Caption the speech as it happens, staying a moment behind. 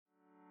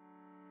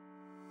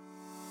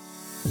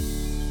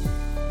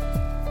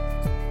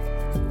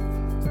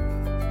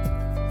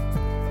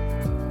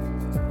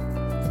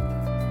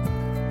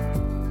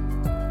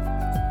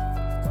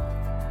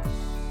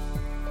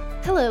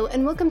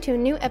and welcome to a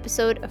new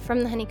episode of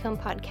From the Honeycomb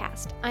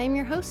podcast. I am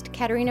your host,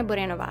 Katerina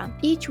Boranova.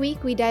 Each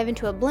week, we dive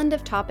into a blend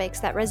of topics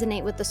that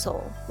resonate with the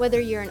soul. Whether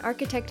you're an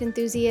architect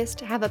enthusiast,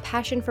 have a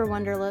passion for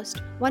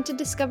Wanderlust, want to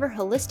discover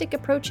holistic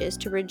approaches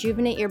to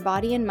rejuvenate your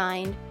body and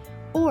mind,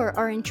 or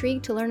are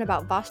intrigued to learn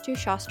about Vastu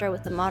Shastra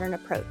with a modern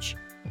approach,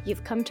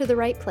 you've come to the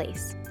right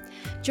place.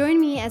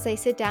 Join me as I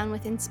sit down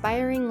with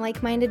inspiring,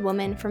 like-minded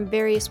women from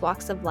various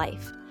walks of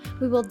life.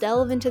 We will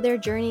delve into their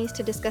journeys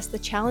to discuss the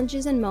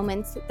challenges and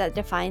moments that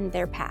define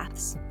their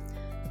paths.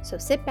 So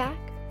sit back,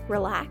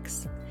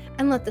 relax,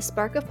 and let the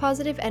spark of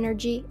positive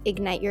energy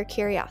ignite your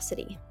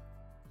curiosity.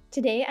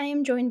 Today I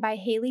am joined by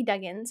Haley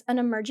Duggins, an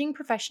emerging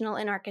professional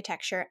in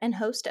architecture and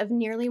host of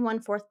Nearly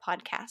One-Fourth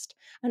Podcast,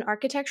 an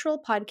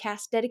architectural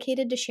podcast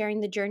dedicated to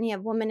sharing the journey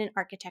of women in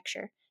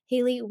architecture.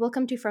 Haley,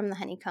 welcome to From the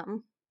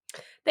Honeycomb.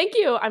 Thank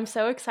you. I'm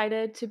so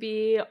excited to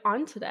be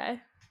on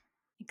today.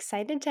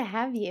 Excited to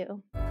have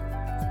you.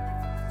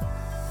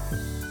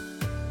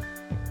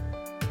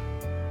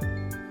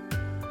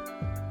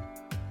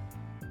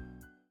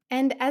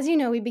 And as you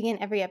know, we begin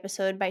every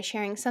episode by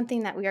sharing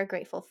something that we are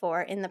grateful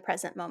for in the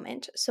present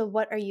moment. So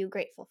what are you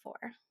grateful for?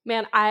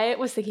 Man, I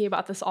was thinking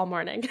about this all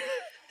morning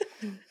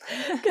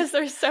because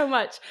there's so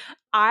much.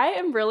 I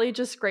am really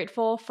just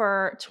grateful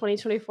for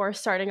 2024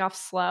 starting off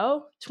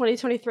slow.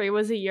 2023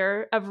 was a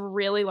year of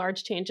really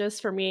large changes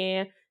for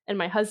me and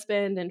my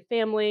husband and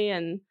family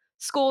and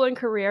school and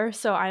career.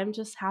 So I'm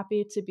just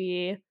happy to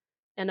be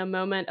in a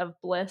moment of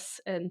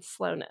bliss and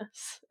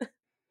slowness.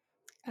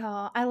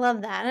 Oh, I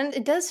love that. And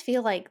it does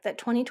feel like that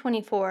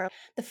 2024,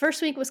 the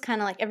first week was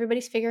kind of like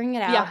everybody's figuring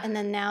it out. Yeah. And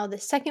then now the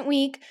second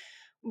week,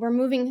 we're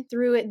moving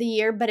through it the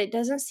year, but it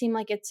doesn't seem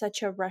like it's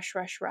such a rush.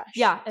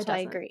 Yeah, it So doesn't. I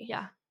agree.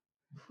 Yeah.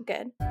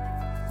 Good.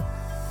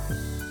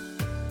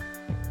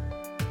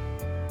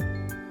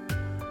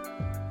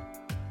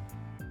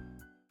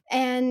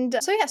 And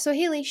so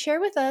Haley, share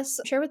with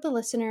the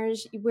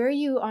listeners, where are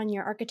you on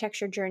your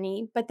architecture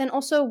journey, but then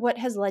also what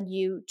has led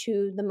you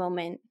to the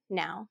moment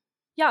now?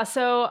 Yeah,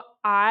 so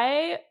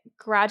I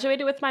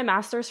graduated with my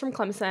master's from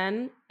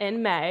Clemson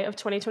in May of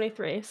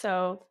 2023,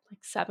 so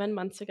like 7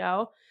 months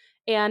ago.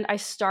 And I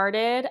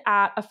started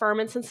at a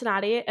firm in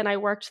Cincinnati, and I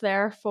worked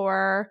there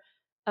for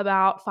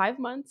about 5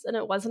 months, and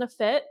it wasn't a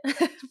fit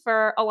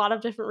for a lot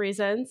of different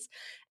reasons.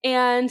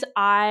 And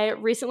I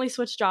recently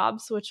switched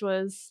jobs, which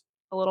was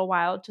a little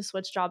wild to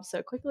switch jobs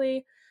so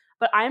quickly.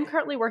 But I am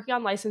currently working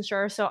on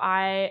licensure, so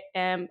I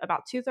am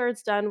about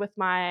 2/3 done with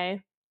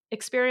my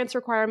experience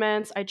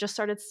requirements. I just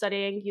started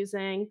studying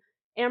using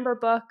Amber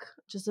Book,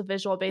 which is a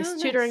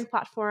visual-based tutoring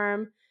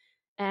platform,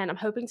 and I'm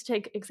hoping to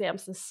take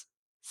exams this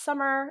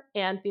summer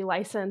and be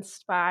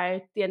licensed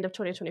by the end of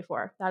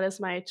 2024. That is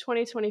my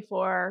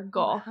 2024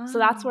 goal. Wow. So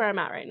that's where I'm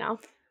at right now.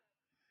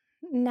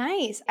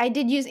 Nice. I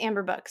did use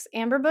Amber Books.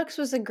 Amber Books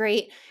was a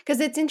great, because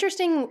it's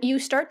interesting, you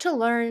start to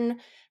learn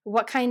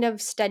what kind of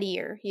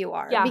studier you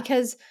are. Yeah.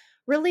 Because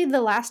really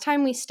the last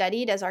time we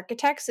studied as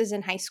architects is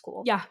in high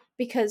school. Yeah.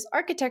 Because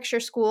architecture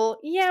school,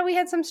 yeah, we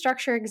had some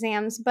structure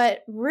exams,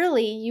 but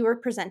really you were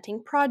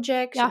presenting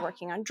projects, Yeah. you're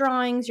working on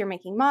drawings, you're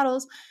making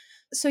models.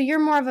 So you're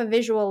more of a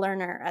visual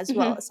learner as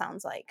well, it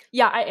sounds like.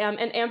 Yeah, I am.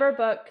 And Amber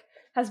Book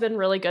has been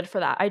really good for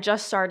that. I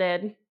just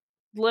started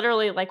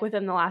literally like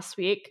within the last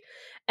week,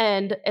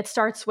 and it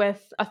starts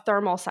with a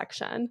thermal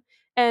section.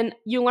 And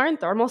you learn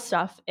thermal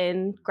stuff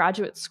in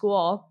graduate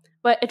school,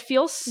 but it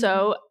feels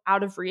so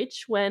out of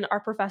reach when our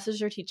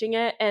professors are teaching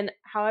it. And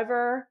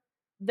however,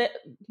 that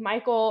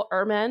Michael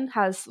Ehrman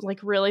has like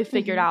really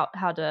figured out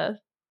how to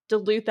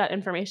dilute that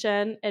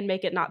information and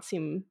make it not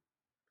seem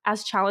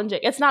as challenging.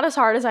 It's not as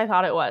hard as I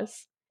thought it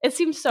was. It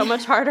seems so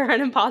much harder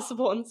and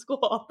impossible in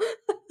school.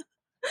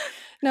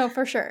 No,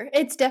 for sure.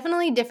 It's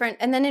definitely different.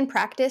 And then in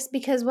practice,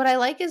 because what I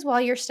like is while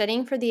you're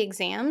studying for the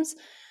exams,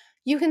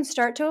 you can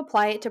start to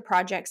apply it to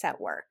projects at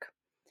work.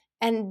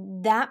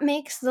 And that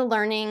makes the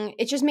learning,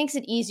 it just makes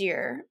it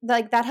easier.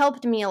 Like that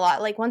helped me a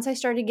lot. Like once I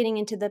started getting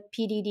into the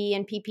PDD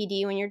and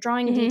PPD, when you're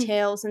drawing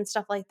details and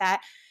stuff like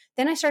that,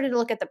 then I started to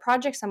look at the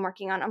projects I'm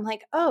working on. I'm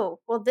like, oh,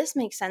 well, this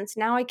makes sense.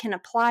 Now I can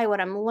apply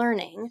what I'm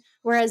learning.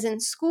 Whereas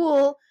in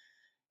school,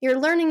 you're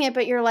learning it,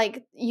 but you're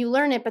like, you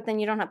learn it, but then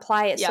you don't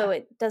apply it. So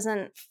it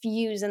doesn't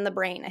fuse in the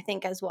brain, I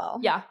think, as well.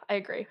 Yeah, I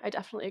agree. I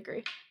definitely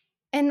agree.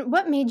 And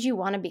what made you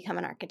want to become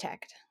an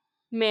architect?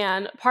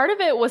 Man, part of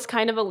it was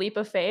kind of a leap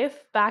of faith.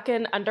 Back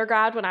in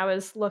undergrad when I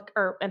was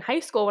in high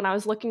school when I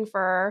was looking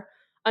for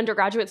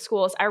undergraduate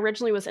schools, I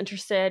originally was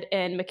interested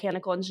in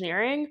mechanical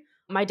engineering.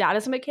 My dad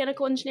is a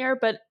mechanical engineer,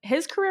 but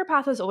his career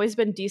path has always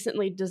been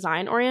decently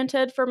design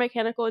oriented for a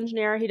mechanical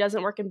engineer. He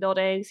doesn't work in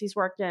buildings. He's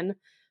worked in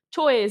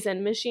toys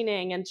and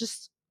machining and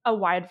just a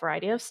wide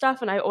variety of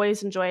stuff. And I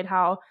always enjoyed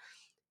how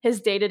his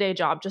day-to-day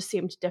job just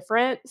seemed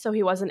different. So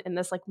he wasn't in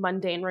this like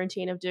mundane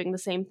routine of doing the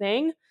same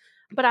thing.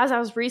 But as I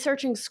was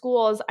researching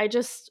schools, I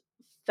just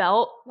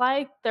felt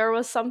like there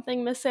was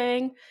something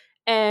missing.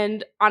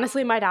 And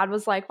honestly, my dad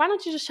was like, why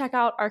don't you just check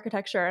out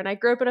architecture? And I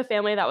grew up in a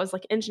family that was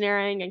like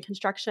engineering and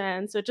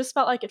construction. So it just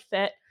felt like it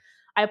fit.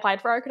 I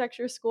applied for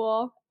architecture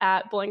school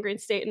at Bowling Green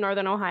State in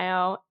Northern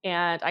Ohio,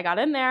 and I got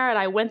in there and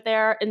I went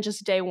there and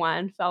just day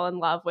one fell in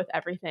love with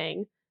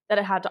everything that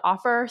it had to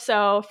offer.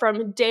 So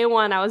from day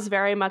one, I was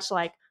very much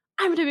like,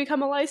 I'm going to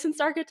become a licensed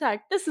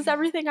architect. This is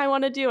everything I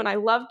want to do. And I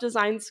loved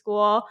design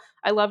school.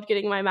 I loved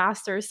getting my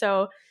master's.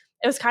 So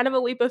it was kind of a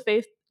leap of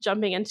faith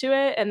jumping into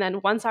it. And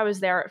then once I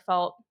was there, it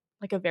felt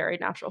like a very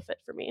natural fit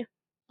for me.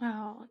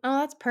 Oh, oh,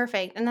 that's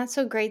perfect. And that's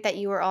so great that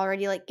you were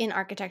already like in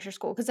architecture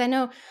school. Because I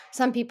know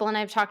some people, and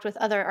I've talked with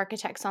other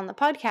architects on the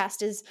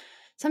podcast, is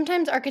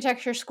sometimes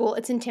architecture school,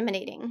 it's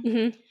intimidating.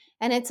 Mm-hmm.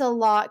 And it's a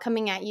lot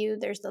coming at you.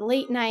 There's the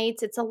late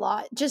nights. It's a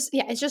lot.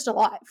 It's just a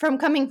lot from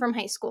coming from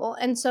high school.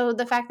 And so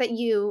the fact that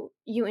you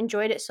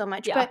enjoyed it so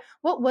much. Yeah. But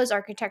what was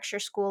architecture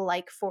school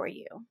like for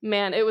you?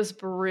 Man, it was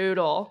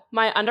brutal.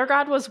 My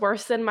undergrad was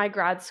worse than my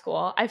grad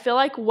school. I feel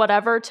like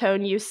whatever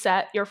tone you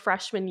set your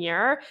freshman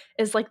year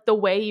is like the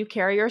way you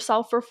carry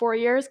yourself for 4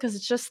 years, because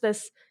it's just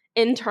this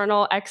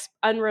internal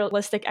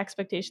unrealistic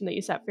expectation that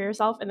you set for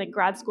yourself. And then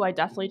grad school, I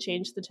definitely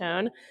changed the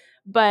tone.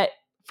 But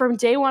from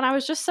day one, I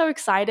was just so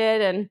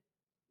excited. And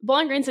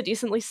Bowling Green's a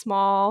decently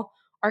small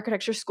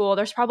architecture school.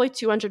 There's probably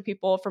 200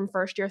 people from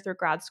first year through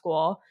grad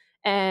school,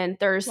 and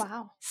there's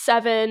Wow.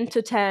 7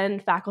 to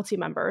 10 faculty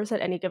members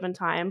at any given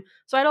time.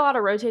 So I had a lot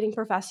of rotating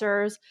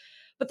professors.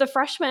 But the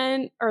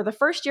freshman or the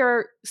first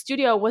year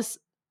studio was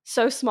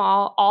so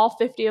small. All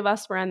 50 of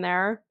us were in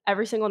there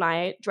every single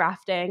night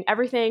drafting.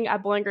 Everything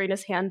at Bowling Green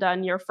is hand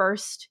done your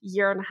first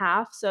year and a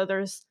half. So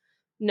there's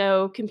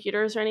no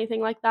computers or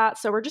anything like that.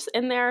 So we're just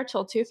in there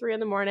till 2, 3 in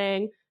the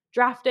morning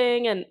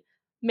drafting and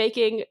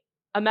making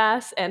a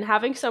mess and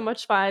having so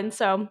much fun.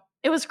 So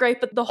it was great.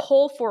 But the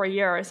whole 4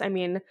 years, I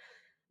mean,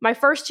 my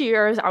first 2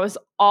 years, I was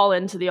all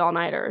into the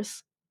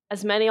all-nighters.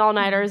 As many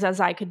all-nighters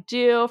as I could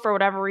do for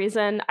whatever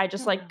reason. I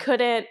just like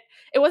couldn't,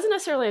 it wasn't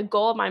necessarily a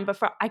goal of mine, but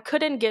I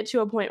couldn't get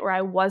to a point where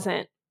I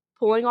wasn't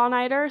pulling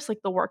all-nighters.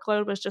 Like the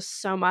workload was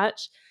just so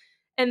much.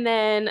 And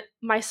then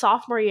my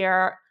sophomore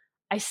year,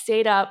 I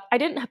stayed up. I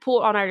didn't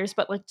pull all-nighters,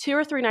 but like 2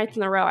 or 3 nights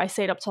in a row, I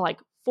stayed up till like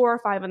 4 or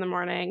 5 in the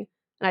morning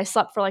and I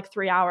slept for like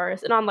 3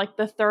 hours. And on like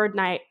the third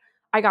night,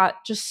 I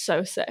got just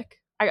so sick.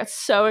 I got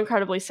so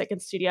incredibly sick in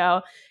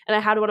studio. And I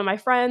had one of my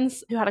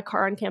friends who had a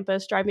car on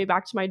campus drive me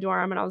back to my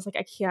dorm. And I was like,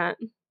 I can't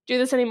do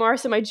this anymore.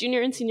 So my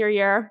junior and senior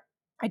year,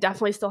 I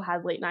definitely still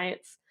had late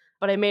nights,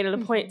 but I made it a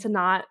point to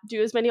not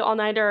do as many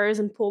all-nighters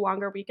and pull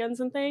longer weekends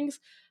and things.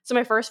 So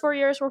my first 4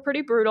 years were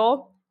pretty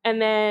brutal. And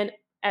then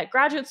at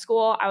graduate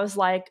school, I was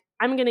like,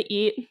 I'm going to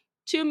eat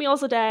 2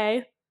 meals a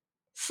day,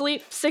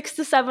 sleep 6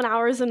 to 7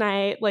 hours a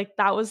night. Like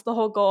that was the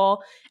whole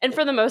goal. And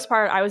for the most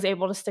part, I was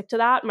able to stick to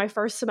that. My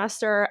first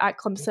semester at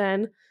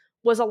Clemson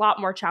was a lot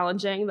more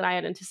challenging than I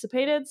had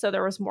anticipated. So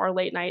there was more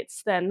late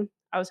nights than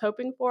I was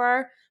hoping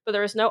for, but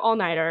there was no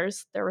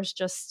all-nighters. There was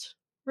just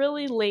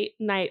really late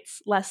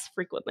nights less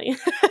frequently.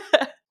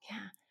 Yeah.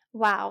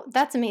 Wow,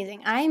 that's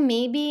amazing. I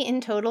maybe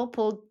in total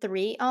pulled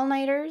 3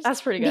 all-nighters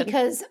That's pretty good.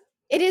 because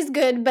it is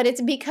good, but it's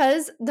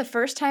because the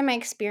first time I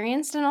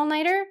experienced an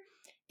all-nighter,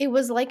 it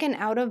was like an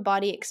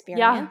out-of-body Yeah.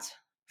 experience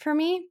for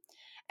me.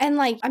 And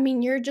like, I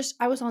mean,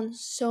 I was on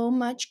so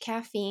much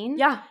caffeine.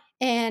 Yeah.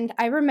 And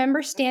I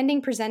remember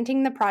standing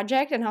presenting the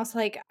project and I was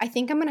like, I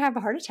think I'm going to have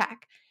a heart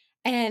attack.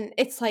 And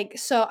it's like,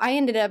 so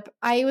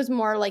I was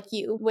more like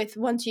you with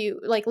once you,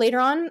 like later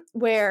on,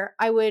 where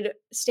I would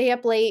stay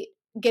up late,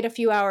 get a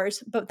few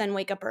hours, but then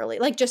wake up early.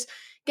 Like just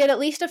get at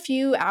least a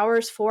few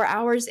hours, 4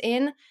 hours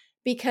in,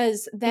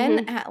 because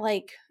then Mhm. at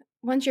like,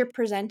 once you're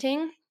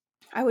presenting,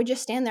 I would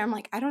just stand there. I'm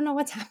like, I don't know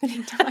what's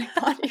happening to my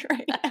body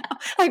right now.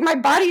 Like my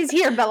body's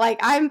here, but like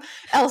I'm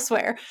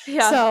elsewhere.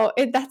 Yeah. So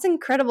that's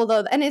incredible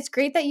though. And it's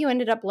great that you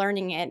ended up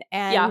learning it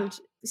Yeah. and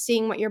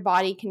seeing what your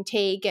body can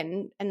take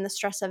and the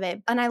stress of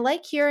it. And I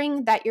like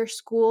hearing that your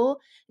school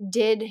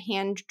did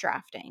hand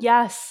drafting.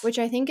 Yes. Which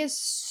I think is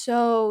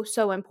so,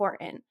 so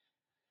important.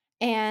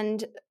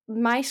 And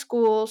my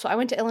school, so I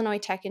went to Illinois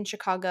Tech in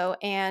Chicago,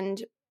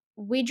 and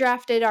we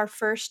drafted our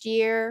first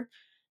year.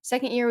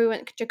 Second year, we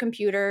went to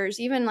computers.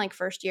 Even like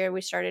first year,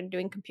 we started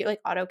doing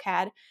like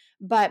AutoCAD.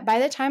 But by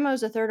the time I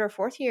was a third or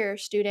fourth year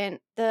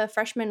student, the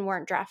freshmen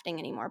weren't drafting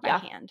anymore by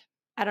hand.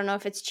 I don't know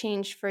if it's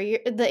changed for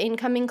the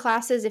incoming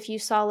classes if you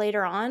saw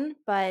later on,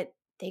 but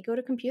they go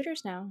to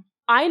computers now.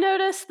 I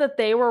noticed that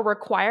they were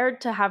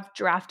required to have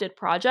drafted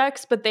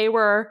projects, but they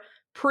were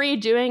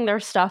pre-doing their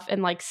stuff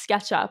in like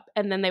SketchUp,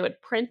 and then they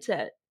would print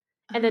it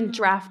and then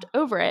draft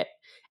over it.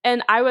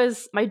 And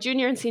my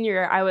junior and senior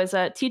year, I was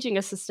a teaching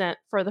assistant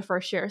for the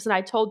first years. And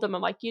I told them,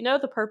 I'm like,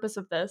 the purpose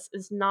of this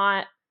is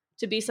not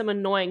to be some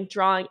annoying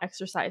drawing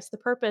exercise. The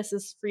purpose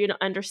is for you to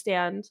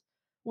understand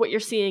what you're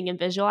seeing and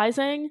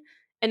visualizing.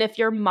 And if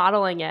you're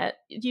modeling it,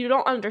 you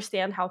don't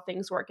understand how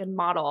things work in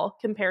model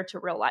compared to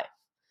real life.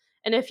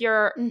 And if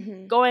you're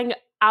going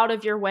out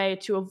of your way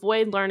to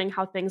avoid learning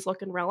how things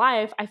look in real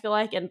life, I feel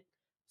like in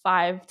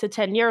 5 to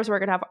 10 years, we're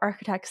going to have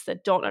architects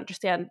that don't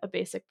understand a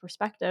basic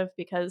perspective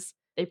because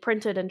they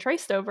printed and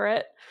traced over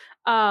it.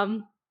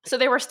 So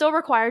they were still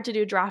required to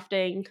do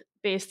drafting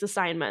based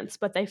assignments,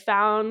 but they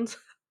found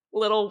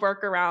little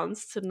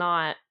workarounds to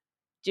not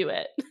do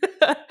it.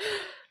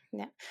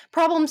 Yeah.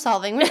 Problem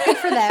solving, which good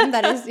for them.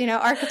 That is,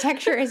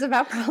 architecture is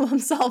about problem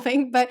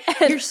solving, but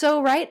And you're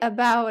so right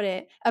about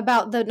it,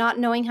 about the not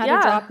knowing how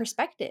to draw yeah.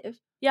 perspective.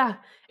 Yeah,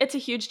 it's a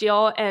huge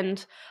deal,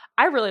 and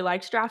I really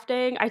liked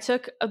drafting. I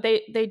took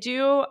they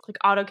do, like,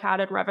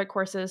 AutoCAD and Revit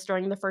courses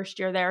during the first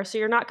year there, so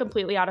you're not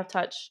completely out of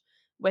touch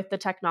with the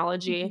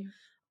technology. Mhm.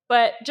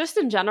 But just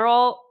in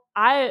general,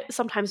 I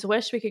sometimes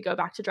wish we could go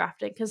back to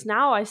drafting because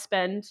now I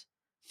spend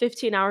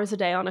 15 hours a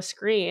day on a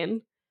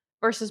screen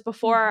versus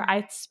before Mhm.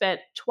 I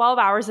spent 12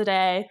 hours a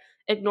day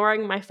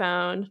ignoring my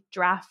phone,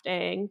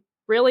 drafting,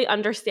 really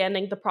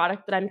understanding the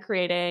product that I'm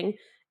creating.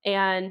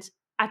 And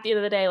at the end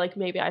of the day, like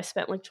maybe I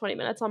spent like 20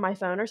 minutes on my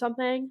phone or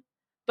something.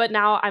 But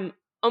now I'm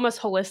almost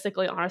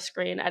holistically on a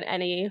screen at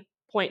any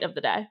point of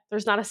the day.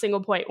 There's not a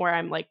single point where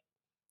I'm like,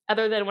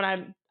 other than when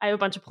I have a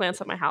bunch of plants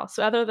at my house.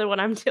 So other than when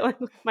I'm dealing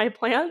with my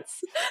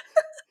plants,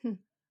 Hmm.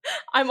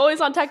 I'm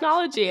always on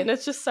technology and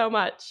it's just so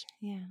much.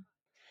 Yeah.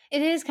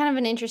 It is kind of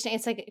an interesting,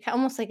 it's like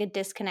almost like a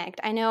disconnect.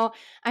 I know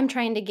I'm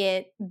trying to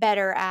get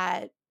better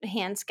at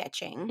hand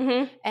sketching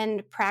Mhm.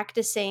 and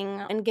practicing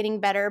and getting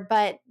better,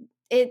 but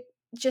it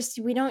just,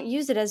 we don't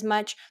use it as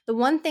much. The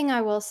one thing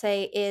I will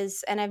say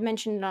is, and I've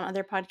mentioned it on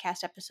other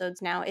podcast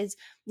episodes now, is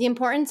the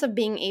importance of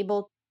being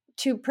able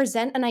to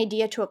present an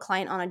idea to a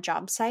client on a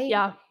job site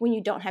Yeah. when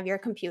you don't have your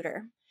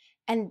computer.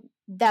 And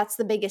that's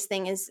the biggest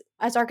thing is,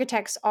 as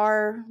architects,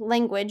 our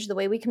language, the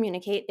way we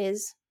communicate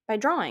is by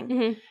drawing.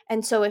 Mhm.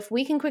 And so if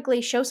we can quickly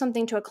show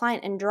something to a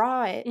client and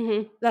draw it,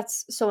 Mhm.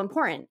 that's so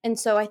important. And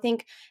so I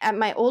think at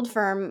my old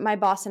firm, my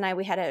boss and I,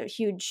 we had a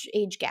huge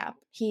age gap.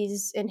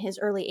 He's in his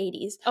early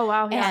 80s. Oh,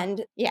 wow, yeah.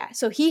 And yeah,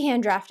 so he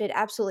hand drafted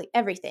absolutely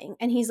everything.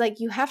 And he's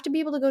like, you have to be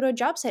able to go to a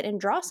job site and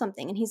draw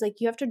something. And he's like,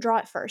 you have to draw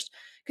it first.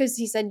 Because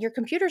he said, your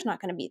computer's not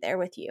going to be there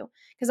with you.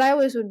 Because I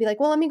always would be like,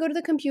 well, let me go to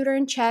the computer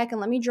and check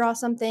and let me draw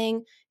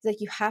something. He's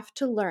like, you have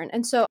to learn.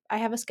 And so I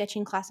have a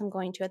sketching class I'm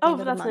going to at the Oh, end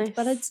of the that's month,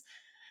 but nice. it's,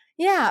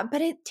 yeah,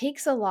 but it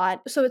takes a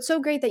lot. So it's so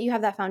great that you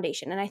have that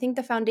foundation. And I think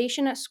the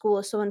foundation at school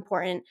is so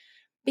important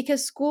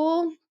because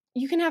school,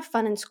 you can have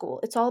fun in school.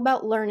 It's all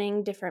about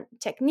learning different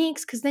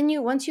techniques because then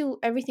once you,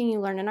 everything you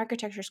learn in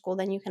architecture school,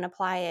 then you can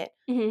apply it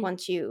Mhm.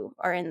 once you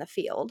are in the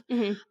field.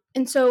 Mhm.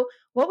 And so,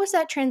 what was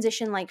that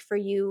transition like for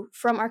you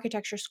from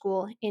architecture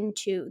school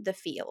into the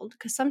field?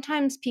 Because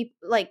sometimes people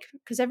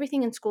because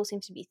everything in school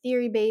seems to be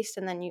theory based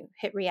and then you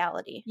hit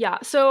reality. Yeah.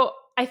 So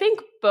I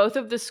think both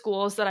of the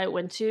schools that I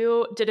went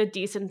to did a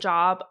decent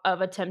job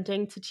of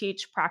attempting to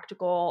teach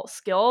practical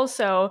skills.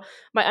 So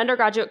my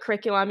undergraduate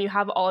curriculum, you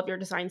have all of your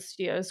design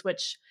studios,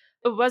 which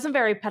it wasn't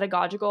very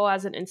pedagogical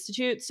as an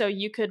institute. So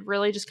you could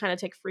really just kind of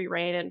take free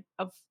reign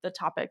of the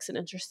topics and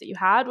interests that you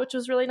had, which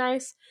was really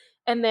nice.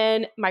 And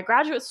then my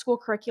graduate school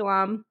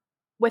curriculum,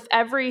 with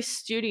every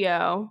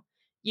studio,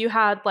 you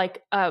had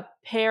like a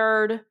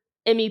paired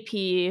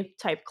MEP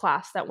type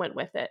class that went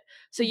with it.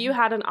 So you Mhm.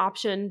 had an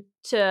option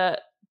to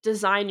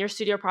design your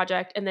studio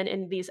project, and then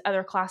in these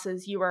other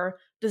classes, you were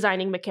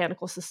designing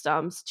mechanical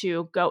systems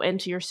to go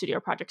into your studio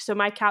project. So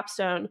my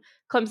capstone,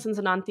 Clemson's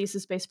a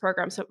non-thesis based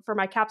program. So for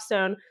my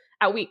capstone,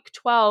 at week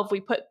 12, we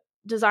put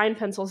design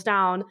pencils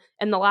down.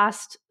 And the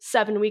last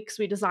 7 weeks,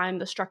 we designed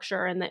the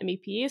structure and the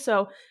MEP.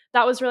 So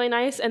that was really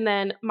nice. And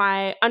then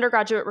my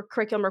undergraduate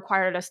curriculum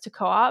required us to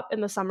co-op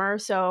in the summer.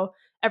 So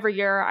every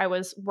year I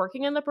was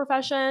working in the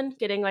profession,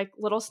 getting like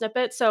little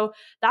snippets. So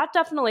that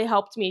definitely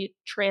helped me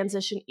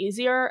transition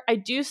easier. I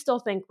do still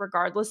think,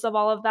 regardless of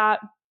all of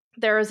that,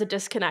 there is a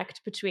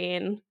disconnect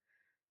between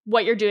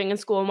what you're doing in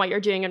school and what you're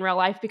doing in real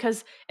life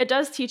because it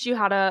does teach you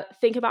how to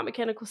think about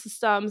mechanical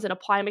systems and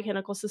apply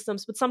mechanical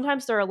systems, but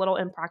sometimes they're a little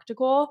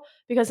impractical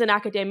because in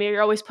academia,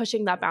 you're always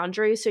pushing that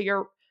boundary. So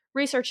you're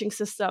researching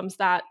systems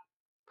that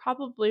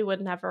probably would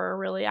never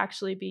really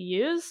actually be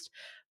used.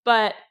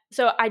 But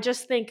so I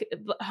just think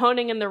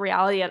honing in the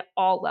reality at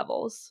all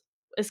levels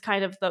is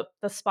kind of the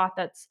spot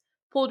that's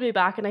pulled me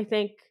back. And I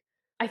think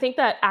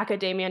that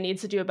academia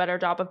needs to do a better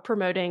job of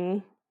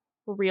promoting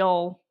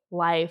real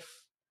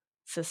life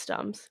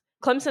systems.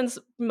 Clemson's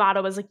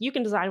motto is like, you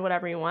can design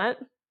whatever you want,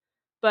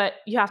 but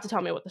you have to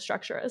tell me what the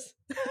structure is.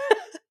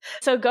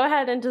 So go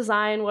ahead and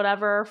design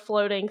whatever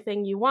floating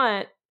thing you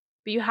want,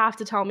 but you have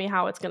to tell me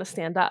how it's going to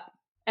stand up.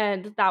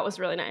 And that was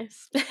really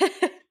nice.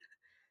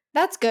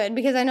 That's good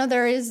because I know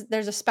there's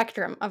a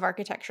spectrum of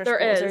architecture There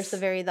schools. There's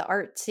is. the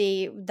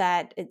artsy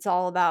that it's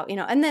all about,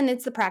 and then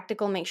it's the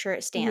practical, make sure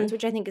it stands, Mhm.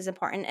 which I think is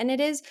important. And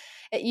it is,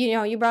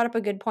 you brought up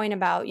a good point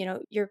about,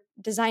 you're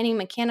designing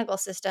mechanical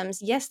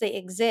systems. Yes, they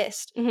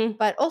exist, Mhm.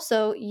 but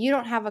also you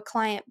don't have a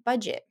client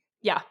budget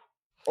Yeah.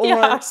 or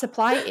Yeah.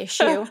 supply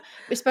issue.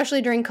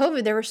 Especially during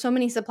COVID, there were so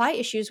many supply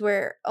issues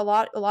where a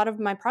lot of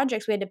my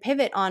projects we had to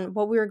pivot on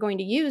what we were going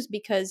to use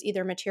because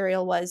either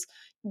material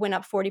went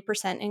up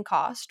 40% in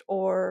cost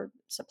or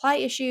supply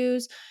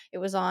issues. It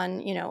was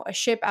on, a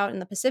ship out in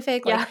the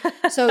Pacific. Yeah.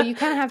 So you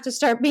kind of have to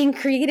start being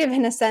creative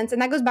in a sense.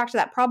 And that goes back to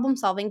that problem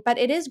solving. But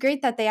it is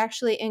great that they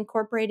actually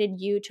incorporated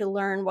you to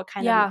learn what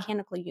kind of Yeah.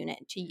 mechanical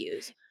unit to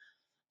use.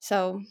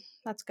 So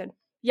that's good.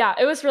 Yeah,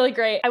 it was really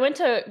great. I went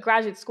to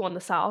graduate school in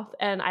the South,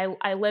 and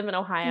I live in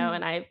Ohio,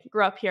 and I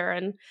grew up here.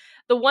 And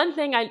the one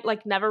thing I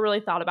like never really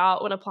thought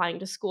about when applying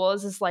to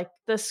schools is like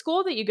the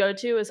school that you go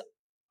to is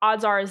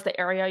odds are is the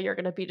area you're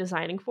going to be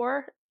designing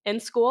for in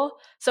school.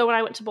 So when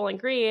I went to Bowling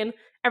Green,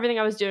 everything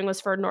I was doing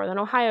was for Northern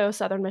Ohio,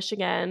 Southern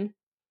Michigan,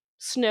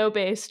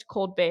 snow-based,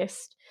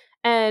 cold-based.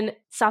 And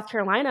South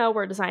Carolina,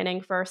 we're designing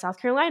for South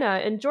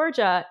Carolina and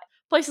Georgia,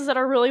 places that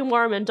are really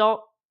warm and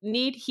don't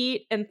need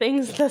heat and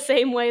things the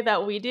same way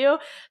that we do.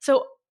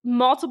 So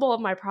multiple of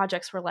my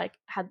projects were like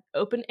had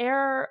open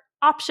air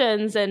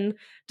options and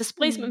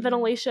displacement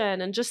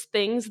ventilation and just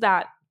things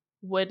that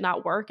would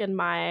not work in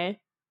my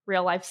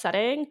real life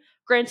setting.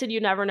 Granted, you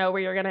never know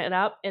where you're going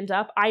to end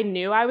up. I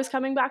knew I was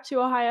coming back to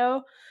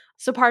Ohio,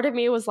 so part of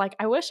me was like,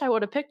 I wish I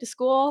would have picked a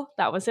school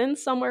that was in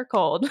somewhere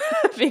cold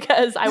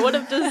because I would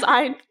have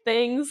designed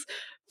things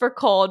for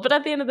cold. But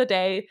at the end of the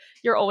day,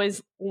 you're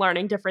always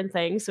learning different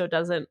things, so it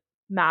doesn't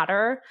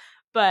matter.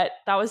 But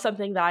that was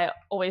something that I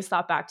always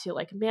thought back to,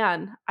 like,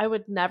 man, I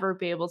would never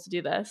be able to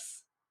do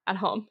this at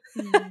home.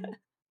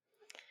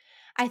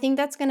 I think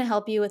that's going to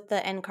help you with the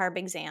NCARB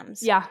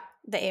exams, Yeah.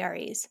 the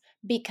AREs,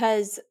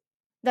 because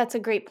that's a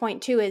great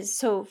point too. Is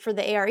so for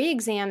the ARE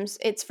exams,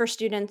 it's for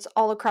students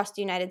all across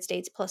the United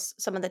States plus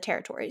some of the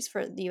territories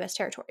for the US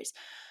territories.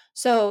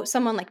 So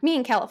someone like me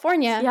in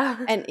California, Yeah.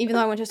 and even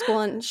though I went to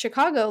school in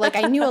Chicago, like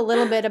I knew a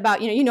little bit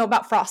about,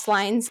 about frost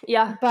lines,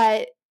 Yeah.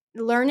 but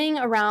learning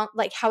around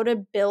like how to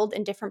build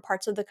in different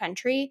parts of the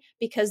country,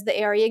 because the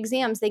ARE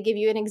exams, they give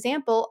you an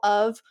example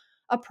of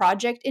a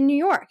project in New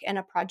York and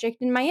a project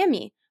in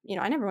Miami.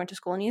 I never went to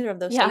school in either of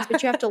those Yeah. states,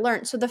 but you have to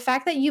learn. So the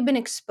fact that you've been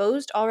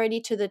exposed already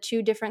to the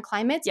two different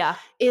climates Yeah.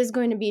 is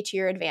going to be to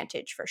your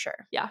advantage for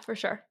sure. Yeah, for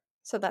sure.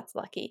 So that's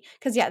lucky.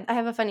 Because, yeah, I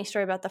have a funny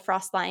story about the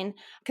frost line.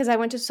 Because I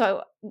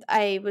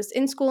was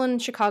in school in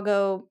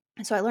Chicago.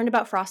 And so I learned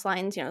about frost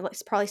lines.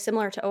 It's probably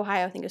similar to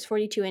Ohio. I think it was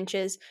 42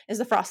 inches is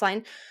the frost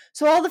line.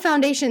 So all the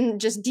foundation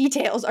just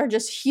details are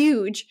just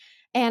huge.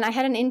 And I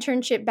had an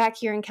internship back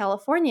here in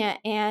California.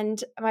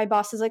 And my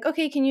boss is like,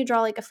 okay, can you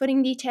draw like a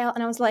footing detail?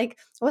 And I was like,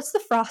 what's the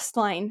frost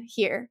line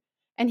here?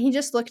 And he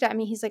just looked at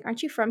me. He's like,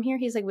 aren't you from here?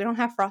 He's like, we don't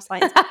have frost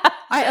lines.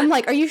 I'm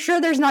like, are you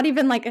sure there's not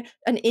even like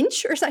an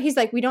inch or something? He's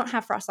like, we don't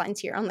have frost lines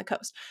here on the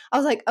coast. I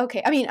was like,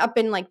 okay. I mean, up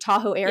in like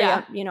Tahoe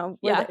area, where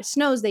Yeah. the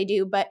snows they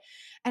do,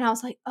 and I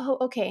was like, oh,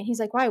 okay. And he's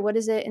like, why? What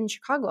is it in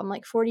Chicago? I'm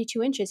like,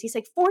 42 inches. He's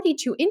like,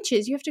 42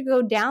 inches? You have to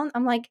go down?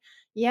 I'm like,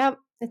 yeah,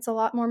 it's a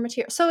lot more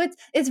material. So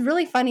it's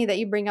really funny that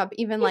you bring up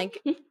even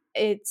like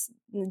it's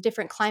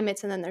different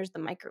climates and then there's the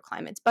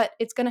microclimates, but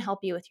it's going to help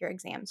you with your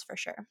exams for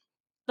sure.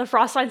 The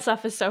frost line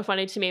stuff is so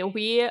funny to me.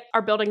 We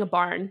are building a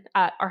barn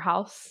at our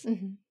house.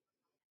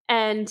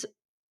 And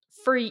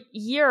for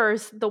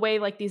years, the way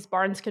like these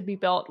barns could be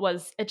built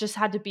was it just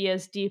had to be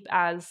as deep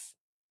as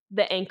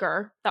the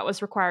anchor that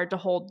was required to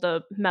hold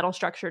the metal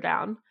structure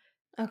down,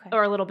 Okay.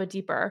 or a little bit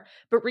deeper.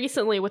 But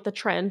recently, with the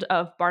trend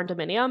of barn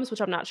dominiums,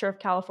 which I'm not sure if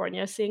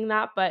California is seeing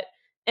that, but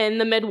in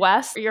the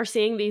Midwest, you're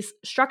seeing these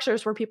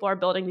structures where people are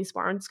building these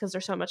barns because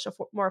they're so much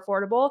more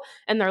affordable,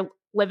 and they're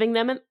living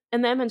in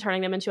them and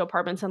turning them into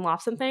apartments and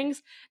lofts and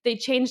things. They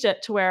changed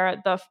it to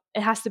where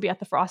it has to be at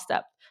the frost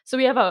depth. So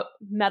we have a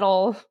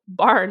metal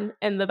barn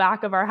in the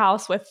back of our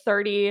house with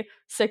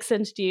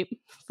 36-inch deep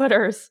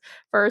footers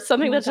for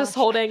something my that's just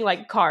gosh. holding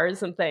like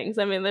cars and things.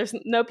 I mean, there's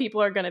no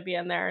people are going to be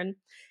in there, and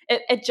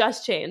it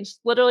just changed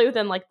literally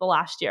within like the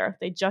last year.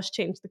 They just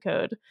changed the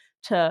code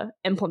to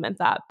implement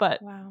that,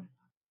 but Wow.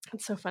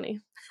 it's so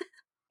funny.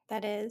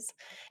 That is.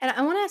 And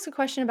I want to ask a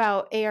question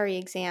about ARE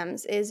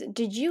exams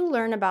did you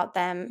learn about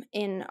them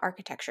in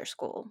architecture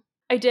school?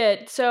 I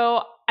did.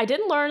 So I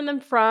didn't learn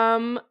them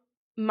from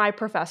my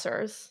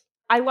professors.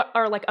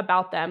 Or like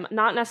about them,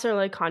 not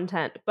necessarily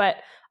content, but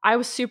I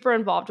was super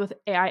involved with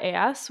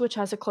AIAS, which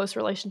has a close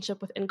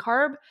relationship with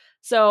NCARB.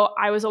 So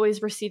I was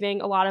always receiving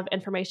a lot of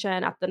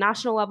information at the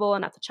national level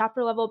and at the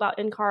chapter level about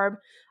NCARB.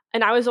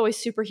 And I was always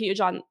super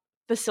huge on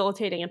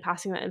facilitating and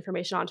passing that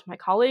information on to my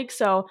colleagues.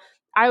 So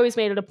I always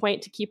made it a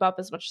point to keep up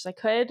as much as I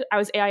could. I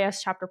was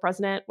AIS chapter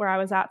president where I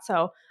was at.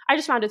 So I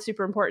just found it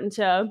super important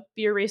to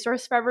be a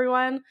resource for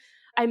everyone.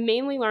 I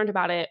mainly learned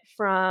about it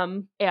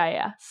from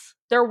AIS.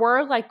 There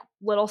were like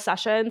little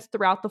sessions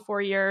throughout the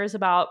 4 years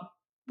about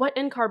what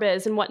NCARB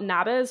is and what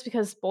NAB is,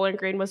 because Bowling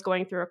Green was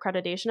going through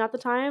accreditation at the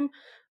time.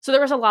 So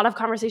there was a lot of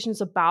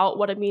conversations about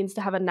what it means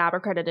to have a NAB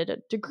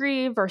accredited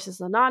degree versus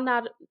a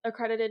non-NAB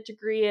accredited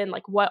degree and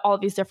like what all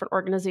these different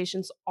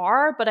organizations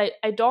are. But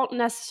I don't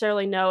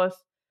necessarily know if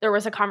there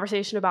was a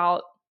conversation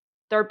about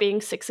there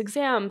being 6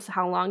 exams,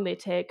 how long they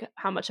take,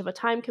 how much of a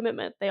time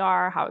commitment they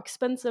are, how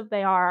expensive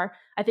they are.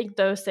 I think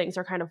those things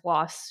are kind of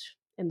lost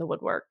in the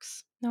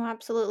woodworks. No,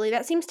 absolutely.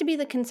 That seems to be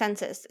the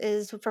consensus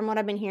is from what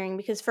I've been hearing,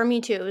 because for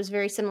me too, it was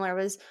very similar.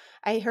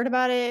 I heard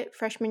about it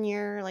freshman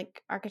year,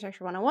 like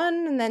Architecture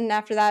 101, and then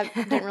after that,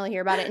 didn't really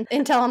hear about it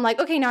until I'm like,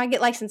 okay, now I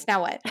get licensed,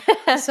 now what?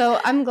 So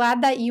I'm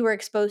glad that you were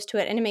exposed to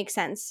it, and it makes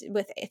sense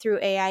through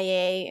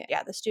AIA,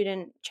 yeah, the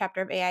student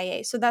chapter of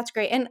AIA. So that's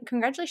great, and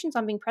congratulations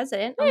on being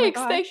president. Oh my Thanks,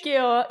 gosh, thank you.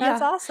 that's Yeah,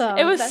 it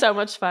awesome. was so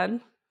much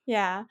fun.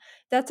 Yeah,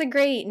 that's a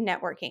great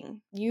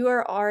networking. You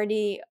are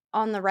already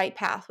on the right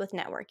path with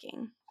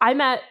networking. I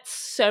met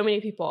so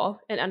many people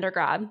in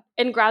undergrad.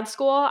 In grad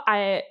school,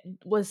 I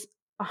was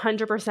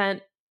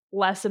 100%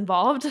 less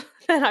involved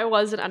than I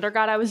was in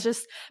undergrad. I was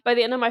just, by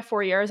the end of my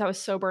 4 years, I was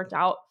so burnt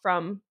out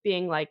from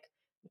being like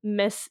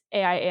Miss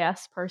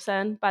AIAS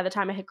person. By the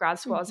time I hit grad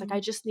school, I was like, I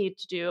Mhm. just need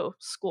to do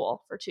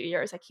school for 2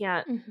 years. I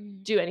can't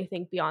Mhm. do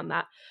anything beyond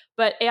that.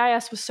 But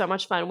AIS was so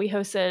much fun. We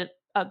hosted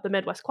the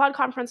Midwest Quad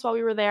Conference while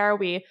we were there.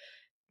 We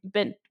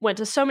went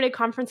to so many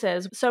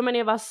conferences. So many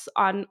of us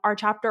on our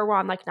chapter were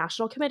on like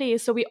national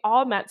committees. So we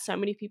all met so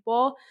many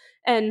people.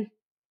 And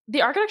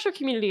the architecture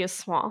community is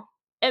small.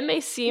 It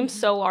may seem Mhm.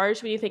 so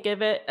large when you think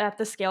of it at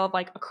the scale of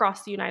like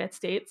across the United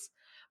States,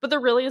 but there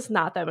really is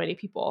not that many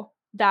people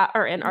that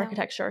are in No.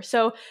 architecture.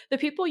 So the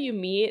people you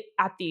meet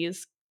at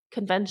these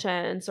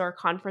conventions or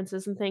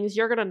conferences and things,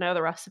 you're going to know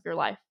the rest of your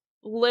life.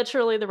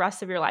 Literally the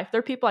rest of your life. There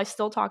are people I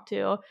still talk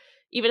to,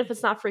 even if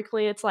it's not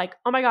frequently. It's like,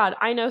 oh my God,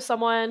 I know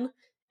someone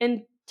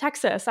in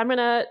Texas. I'm going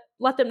to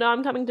let them know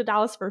I'm coming to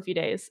Dallas for a few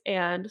days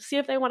and see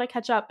if they want to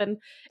catch up. And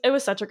it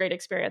was such a great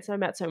experience. I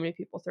met so many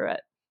people through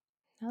it.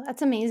 Oh,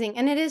 that's amazing,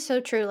 and it is so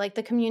true, like,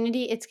 the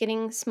community, it's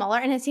getting smaller,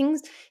 and it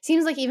seems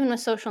like even with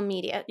social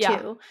media Yeah.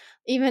 too,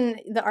 even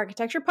the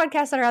architecture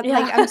podcasts that are out,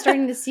 like, Yeah. I'm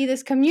starting to see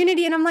this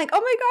community, and I'm like,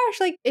 "Oh my gosh,"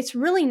 like, it's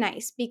really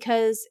nice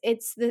because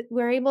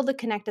we're able to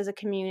connect as a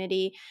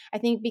community. I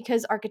think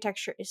because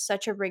architecture is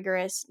such a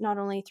rigorous, not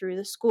only through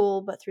the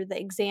school, but through the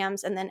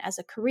exams and then as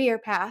a career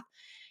path,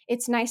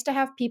 it's nice to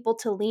have people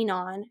to lean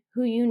on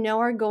who you know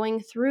are going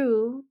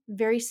through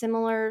very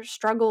similar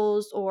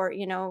struggles or,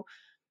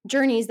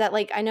 journeys that,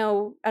 like, I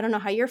don't know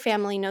how your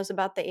family knows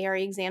about the ARE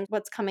exams,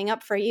 what's coming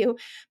up for you,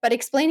 but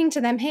explaining to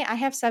them, "Hey, I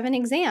have 7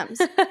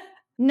 exams."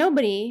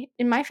 Nobody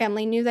in my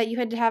family knew that you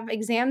had to have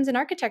exams in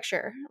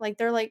architecture. Like,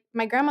 they're like,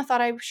 "My grandma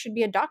thought I should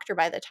be a doctor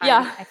by the time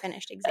Yeah. I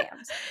finished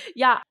exams."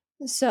 Yeah.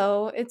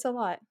 So, it's a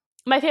lot.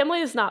 My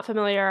family is not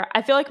familiar.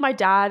 I feel like my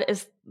dad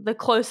is the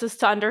closest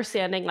to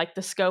understanding like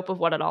the scope of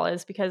what it all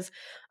is because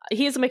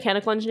he's a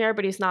mechanical engineer,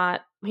 but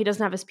he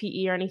doesn't have his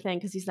PE or anything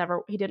because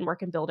he didn't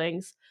work in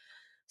buildings.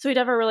 So he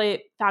never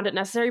really found it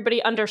necessary, but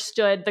he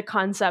understood the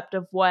concept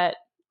of what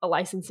a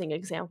licensing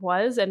exam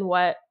was and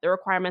what the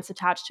requirements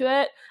attached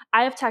to it.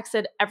 I have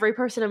texted every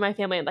person in my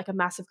family in like a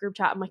massive group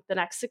chat. I'm like, the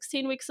next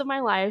 16 weeks of my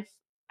life,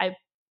 I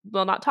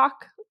will not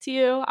talk to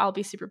you. I'll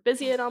be super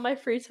busy in all my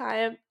free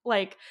time.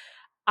 Like,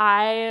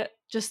 I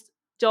just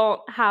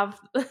don't have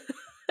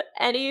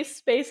any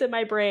space in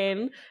my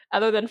brain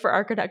other than for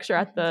architecture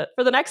Mhm.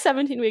 for the next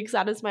 17 weeks.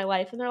 That is my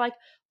life. And they're like,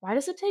 why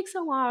does it take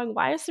so long?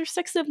 Why is there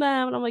 6 of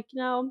them? And I'm like,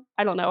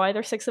 I don't know why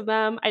there's 6 of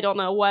them. I don't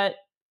know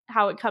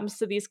how it comes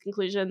to these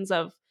conclusions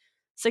of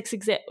 6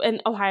 exam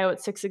in Ohio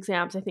it's 6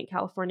 exams. I think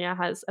California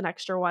has an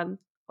extra one,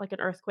 like an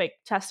earthquake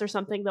test or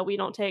something that we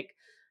don't take.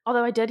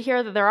 Although I did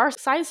hear that there are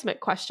seismic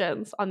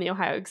questions on the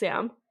Ohio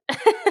exam.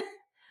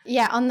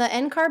 Yeah, on the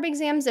NCARB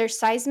exams, there's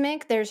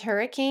seismic, there's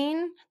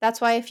hurricane. That's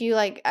why if you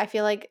like, I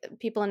feel like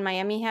people in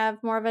Miami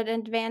have more of an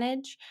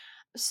advantage.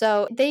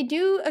 So they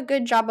do a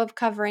good job of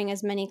covering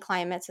as many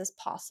climates as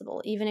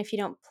possible, even if you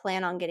don't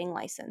plan on getting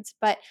licensed.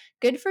 But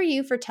good for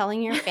you for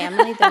telling your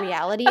family the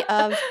reality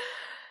of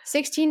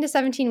 16 to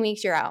 17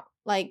 weeks, you're out.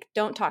 Like,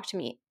 don't talk to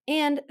me.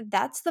 And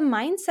that's the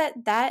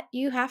mindset that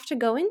you have to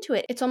go into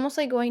it. It's almost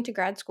like going to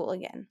grad school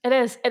again. It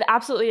is. It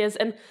absolutely is.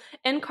 And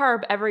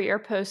NCARB every year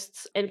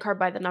posts NCARB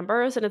by the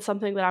numbers, and it's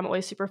something that I'm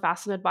always super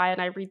fascinated by.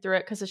 And I read through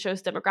it because it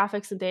shows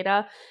demographics and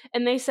data.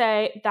 And they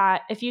say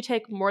that if you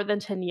take more than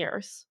 10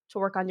 years to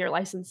work on your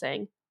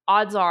licensing,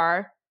 odds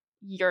are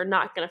you're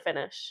not going to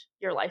finish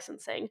your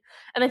licensing.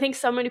 And I think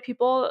so many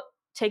people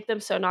take them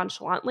so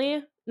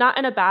nonchalantly, not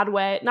in a bad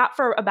way, not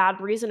for a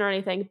bad reason or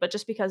anything, but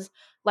just because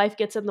life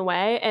gets in the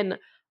way. And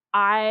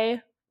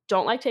I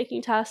don't like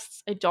taking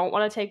tests. I don't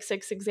want to take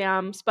 6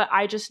 exams, but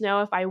I just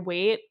know if I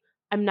wait,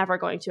 I'm never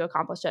going to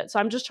accomplish it. So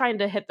I'm just trying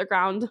to hit the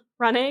ground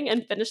running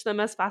and finish them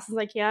as fast as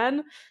I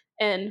can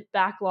and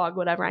backlog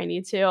whatever I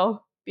need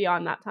to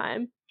beyond that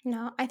time.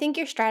 No, I think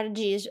your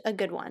strategy is a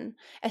good one,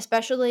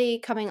 especially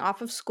coming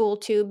off of school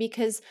too,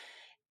 because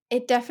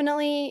it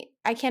definitely,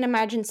 I can't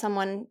imagine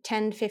someone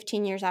 10,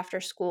 15 years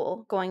after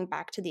school going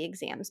back to the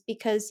exams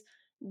because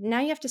now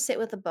you have to sit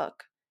with a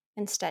book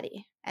and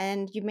study.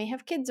 And you may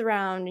have kids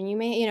around and you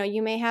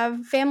may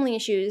have family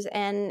issues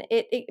and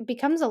it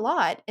becomes a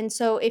lot. And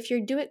so if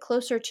you do it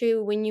closer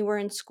to when you were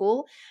in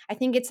school, I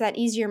think it's that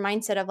easier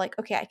mindset of like,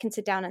 okay, I can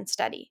sit down and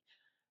study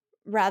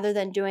rather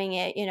than doing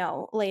it,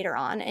 later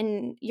on.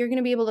 And you're going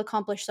to be able to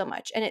accomplish so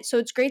much. And it's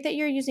great that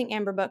you're using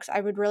Amber Books.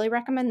 I would really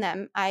recommend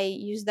them. I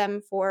use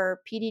them for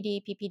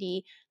PDD,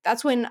 PPD.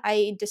 That's when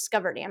I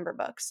discovered Amber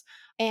Books.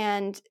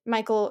 And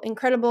Michael,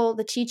 incredible,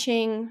 the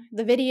teaching,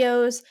 the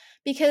videos,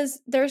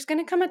 because there's going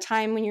to come a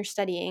time when you're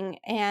studying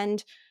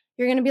and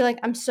you're going to be like,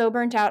 I'm so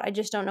burnt out. I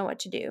just don't know what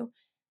to do.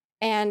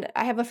 And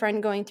I have a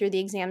friend going through the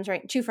exams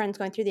right, two friends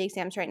going through the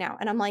exams right now.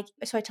 And I'm like,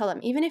 so I tell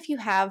them, even if you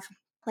have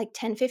like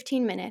 10,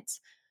 15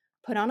 minutes,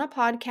 put on a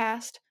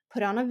podcast,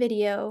 put on a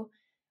video,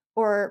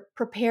 or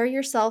prepare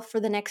yourself for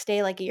the next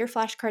day, like get your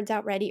flashcards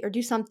out ready or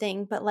do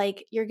something, but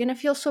like you're going to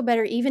feel so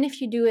better even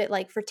if you do it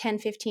like for 10,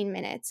 15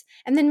 minutes.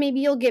 And then maybe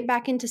you'll get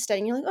back into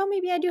studying. You're like, oh,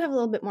 maybe I do have a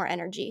little bit more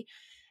energy.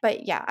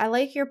 But yeah, I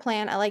like your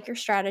plan. I like your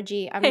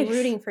strategy. I'm Thanks.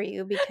 rooting for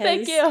you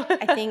Thank because you.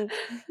 I think,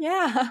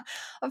 yeah,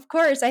 of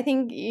course. I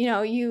think,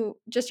 you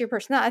just your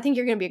personality. I think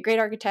you're going to be a great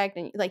architect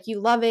and like you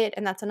love it.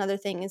 And that's another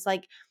thing is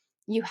like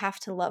you have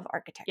to love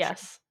architecture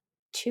Yes.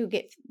 to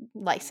get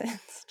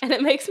licensed. And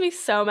it makes me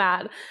so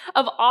mad.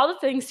 Of all the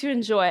things to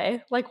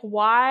enjoy, like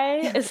why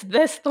is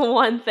this the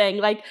one thing?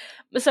 Like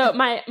so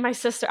my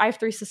sister, I have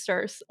 3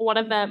 sisters. One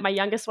of them, my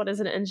youngest one is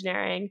in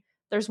engineering.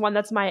 There's one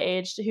that's my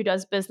age who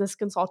does business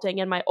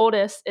consulting and my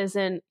oldest is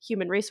in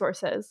human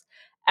resources.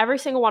 Every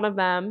single one of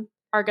them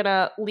are going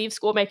to leave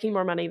school making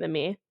more money than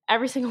me.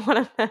 Every single one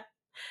of them,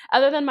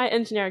 other than my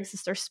engineering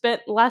sister,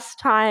 spent less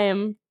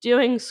time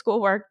doing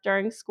schoolwork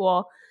during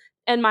school.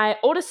 And my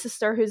oldest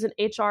sister, who's in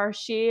HR,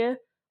 she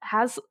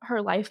has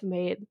her life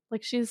made.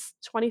 Like she's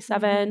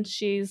 27, Mhm.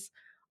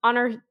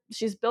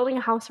 she's building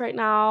a house right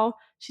now.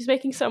 She's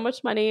making so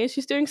much money.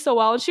 She's doing so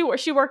well and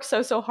she works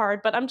so hard,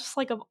 but I'm just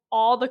like of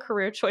all the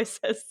career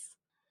choices,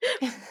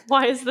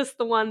 why is this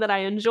the one that I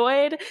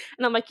enjoyed?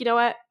 And I'm like, you know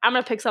what? I'm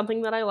going to pick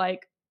something that I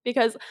like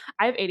because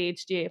I have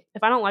ADHD.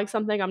 If I don't like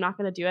something, I'm not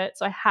going to do it.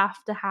 So I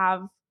have to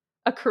have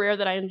a career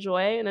that I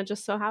enjoy and it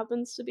just so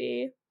happens to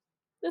be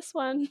this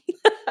one.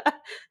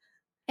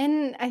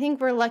 And I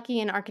think we're lucky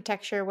in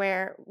architecture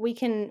where we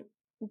can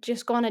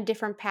just go on a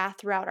different path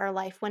throughout our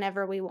life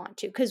whenever we want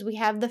to because we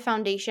have the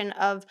foundation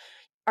of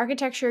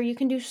architecture. You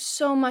can do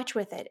so much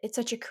with it. It's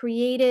such a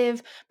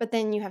creative, but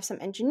then you have some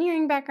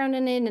engineering background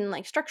in it and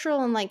like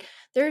structural, and like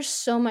there's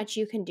so much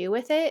you can do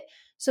with it.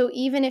 So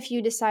even if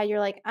you decide you're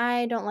like,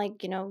 I don't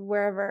like,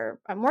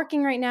 wherever I'm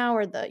working right now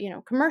or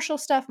the, commercial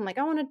stuff, I'm like,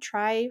 I want to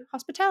try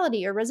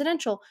hospitality or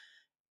residential,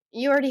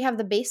 you already have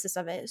the basis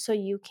of it. So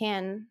you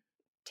can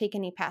take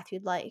any path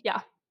you'd like. Yeah,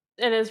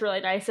 it is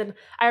really nice. And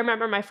I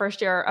remember my first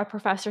year, a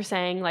professor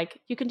saying, like,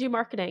 you can do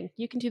marketing,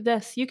 you can do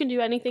this, you can do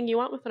anything you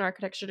want with an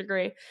architecture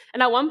degree.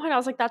 And at one point, I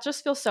was like, that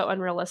just feels so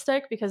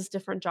unrealistic because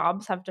different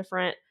jobs have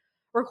different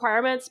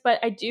requirements. But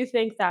I do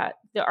think that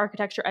the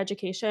architecture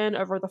education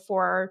over the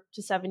 4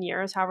 to 7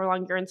 years, however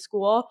long you're in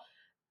school,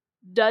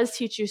 does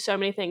teach you so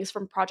many things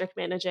from project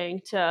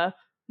managing to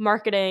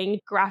marketing,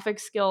 graphic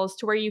skills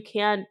to where you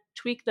can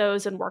tweak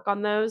those and work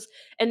on those.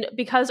 And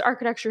because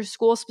architecture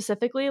school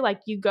specifically,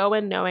 like you go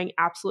in knowing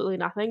absolutely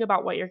nothing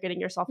about what you're getting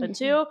yourself Mhm.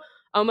 into,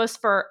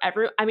 almost for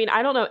I mean,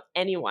 I don't know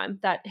anyone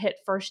that hit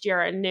first year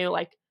and knew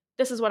like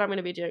this is what I'm going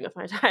to be doing with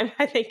my time.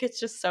 I think it's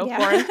just so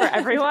foreign for Yeah.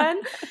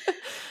 everyone.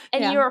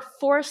 And Yeah. you're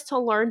forced to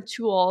learn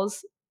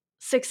tools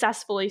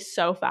successfully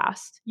so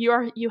fast. You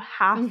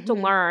have to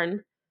Mhm.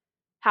 learn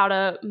how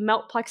to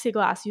melt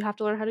plexiglass. You have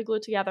to learn how to glue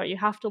it together. You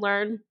have to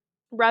learn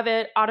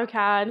Revit,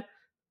 AutoCAD,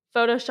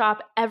 Photoshop,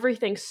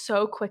 everything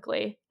so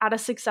quickly at a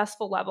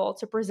successful level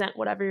to present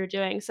whatever you're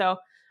doing. So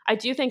I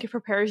do think it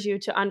prepares you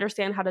to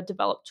understand how to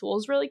develop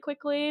tools really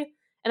quickly.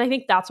 And I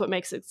think that's what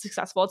makes it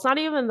successful. It's not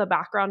even the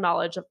background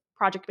knowledge of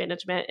project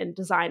management and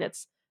design,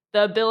 it's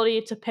the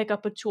ability to pick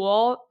up a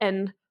tool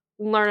and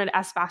learn it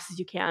as fast as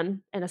you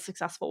can in a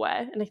successful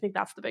way. And I think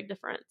that's the big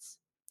difference.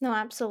 No,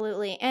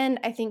 absolutely. And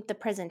I think the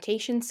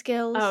presentation Oh,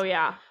 skills,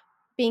 yeah.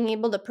 being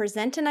able to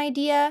present an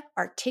idea,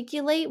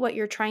 articulate what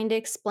you're trying to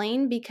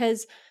explain,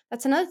 because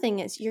that's another thing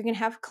is you're going to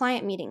have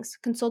client meetings,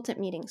 consultant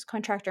meetings,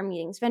 contractor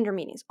meetings, vendor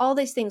meetings, all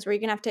these things where you're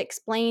going to have to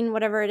explain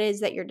whatever it is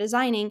that you're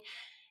designing,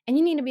 and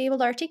you need to be able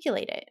to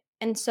articulate it.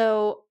 And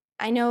so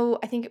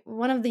I think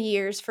one of the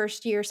years,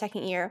 first year,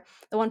 second year,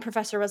 the one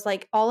professor was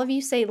like, all of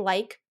you say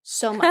like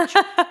so much.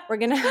 We're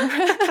going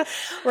to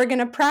we're going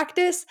to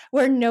practice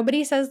where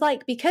nobody says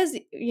like, because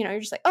you're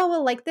just like, oh,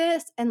 well, like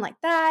this and like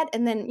that,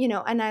 and then,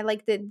 and I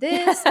like did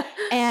this.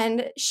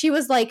 And she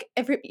was like,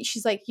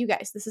 she's like, you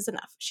guys, this is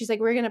enough. She's like,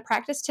 we're going to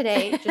practice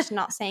today just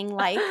not saying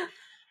like,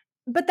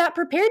 but that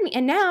prepared me,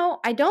 and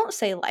now I don't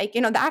say like,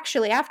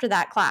 actually after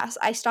that class,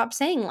 I stopped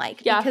saying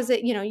like Yeah. because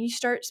you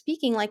start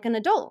speaking like an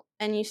adult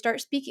and you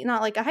start speaking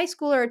not like a high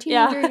schooler or a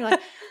teenager, Yeah. and you're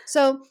like,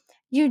 so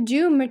you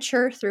do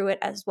mature through it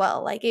as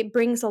well. Like it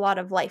brings a lot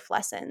of life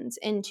lessons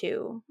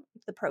into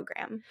the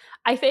program.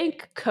 I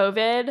think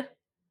COVID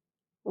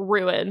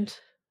ruined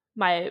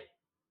my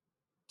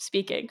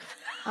speaking.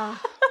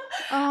 Oh,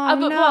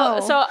 oh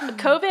So no.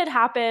 COVID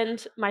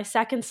happened my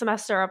second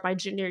semester of my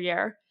junior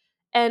year.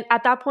 And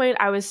at that point,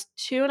 I was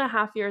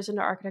 2.5 years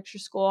into architecture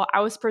school.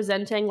 I was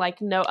presenting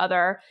like no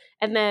other.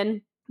 And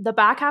then the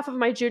back half of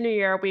my junior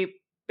year, we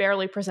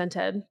barely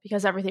presented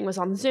because everything was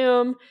on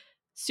Zoom.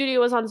 Studio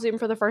was on Zoom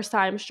for the first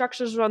time.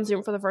 Structures were on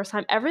Zoom for the first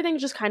time. Everything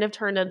just kind of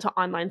turned into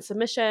online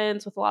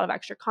submissions with a lot of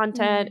extra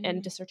content and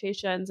Mm.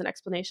 dissertations and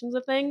explanations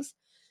of things.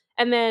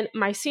 And then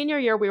my senior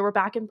year, we were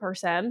back in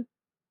person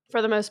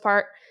for the most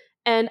part.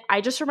 And I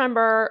just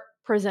remember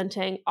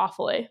presenting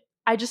awfully.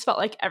 I just felt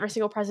like every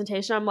single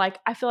presentation, I'm like,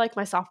 I feel like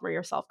my sophomore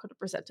year self could have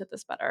presented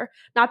this better.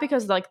 Not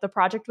because like the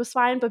project was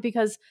fine, but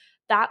because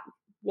that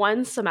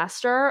one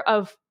semester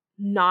of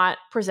not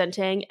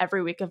presenting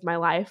every week of my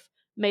life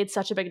made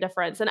such a big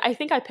difference. And I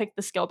think I picked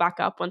the skill back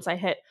up once I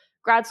hit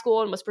grad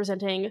school and was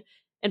presenting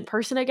in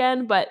person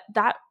again. But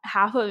that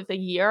half of the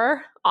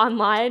year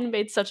online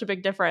made such a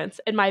big difference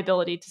in my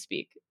ability to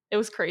speak. It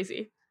was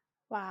crazy.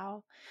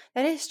 Wow.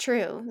 That is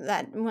true.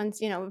 That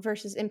once,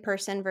 versus in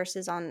person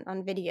versus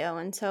on video.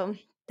 And so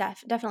that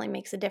definitely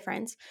makes a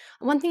difference.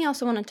 One thing I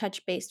also want to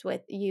touch base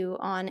with you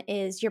on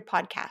is your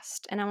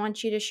podcast. And I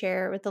want you to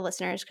share with the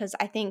listeners because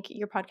I think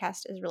your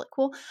podcast is really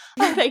cool.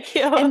 Oh, thank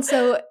you. And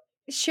so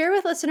share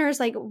with listeners,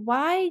 like,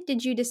 why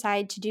did you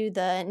decide to do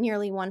the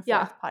Nearly One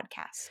Yeah. Fourth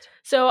podcast?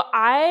 So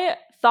I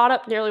thought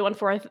up Nearly One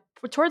Fourth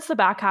towards the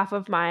back half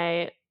of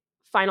my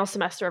final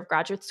semester of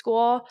graduate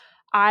school.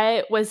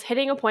 I was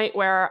hitting a point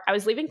where I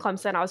was leaving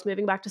Clemson. I was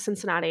moving back to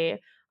Cincinnati.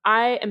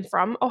 I am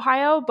from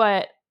Ohio,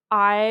 but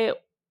I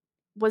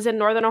was in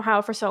Northern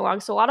Ohio for so long.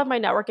 So a lot of my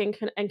networking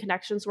and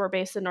connections were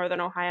based in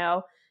Northern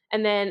Ohio.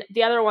 And then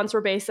the other ones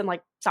were based in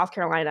like South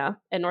Carolina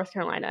and North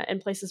Carolina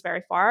and places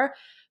very far.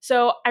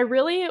 So I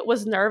really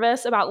was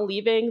nervous about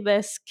leaving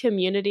this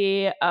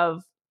community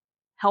of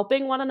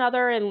helping one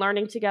another and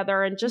learning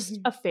together and just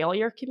Mhm. a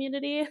failure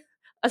community,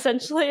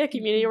 essentially a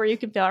community Mhm. where you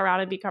can fail around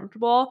and be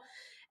comfortable.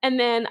 And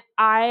then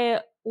I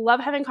love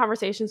having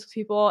conversations with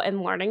people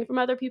and learning from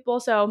other people.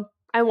 So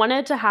I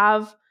wanted to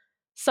have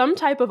some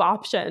type of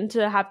option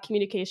to have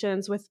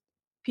communications with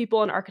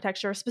people in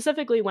architecture,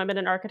 specifically women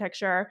in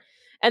architecture.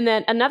 And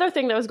then another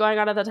thing that was going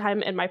on at the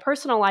time in my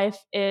personal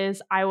life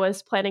is I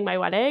was planning my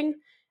wedding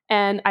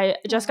and I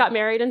just got Oh.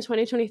 married in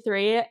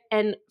 2023.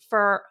 And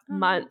for Oh.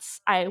 months,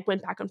 I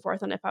went back and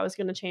forth on if I was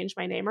going to change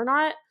my name or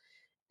not.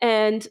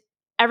 And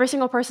every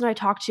single person I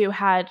talked to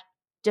had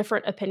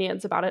different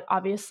opinions about it,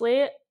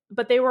 obviously,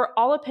 but they were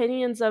all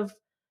opinions of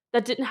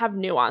that didn't have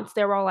nuance.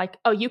 They were all like,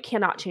 "Oh, you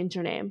cannot change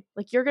your name.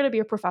 Like you're going to be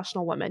a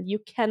professional woman. You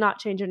cannot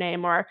change your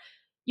name or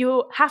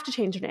you have to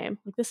change your name.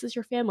 Like this is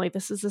your family.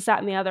 This is this, that,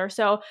 and the other."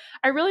 So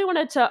I really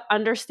wanted to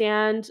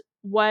understand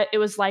what it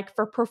was like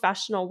for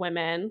professional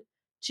women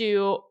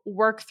to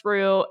work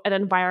through an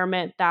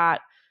environment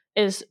that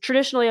is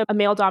traditionally a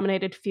male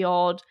dominated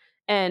field.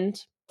 And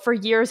for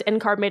years,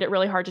 NCARB made it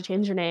really hard to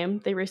change your name.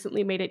 They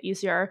recently made it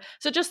easier.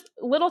 So just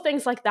little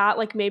things like that,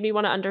 like made me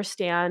want to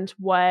understand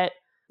what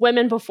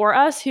women before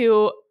us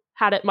who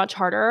had it much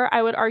harder,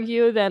 I would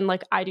argue, than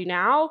like I do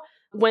now,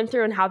 went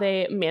through and how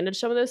they managed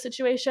some of those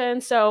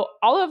situations. So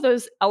all of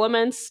those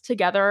elements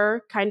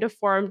together kind of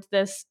formed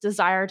this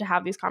desire to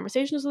have these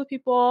conversations with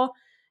people.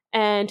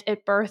 And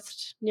it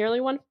birthed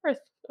Nearly One Fourth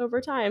over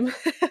time.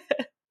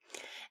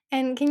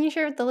 And can you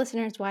share with the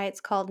listeners why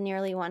it's called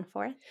Nearly One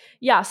Fourth?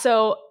 Yeah,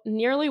 so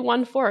nearly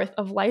one fourth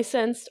of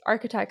licensed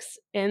architects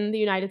in the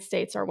United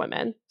States are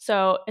women.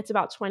 So it's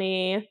about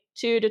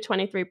 22 to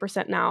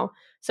 23% now.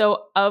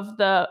 So of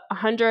the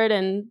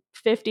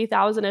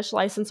 150,000 ish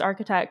licensed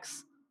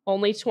architects,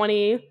 only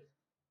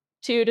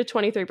 22 to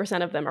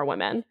 23% of them are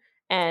women.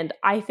 And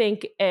I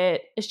think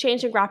it is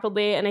changing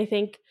rapidly. And I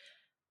think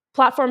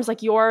platforms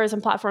like yours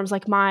and platforms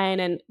like mine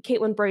and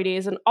Caitlin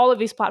Brady's and all of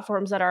these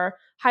platforms that are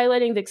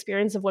highlighting the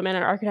experience of women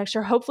in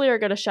architecture hopefully are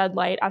going to shed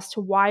light as to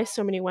why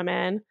so many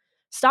women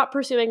stop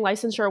pursuing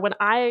licensure. When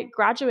I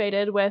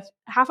graduated, with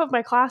half of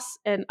my class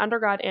in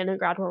undergrad and in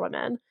grad were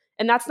women.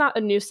 And that's not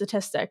a new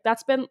statistic.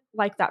 That's been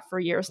like that for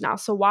years now.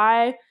 So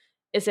why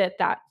is it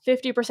that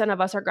 50% of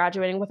us are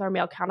graduating with our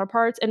male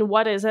counterparts? And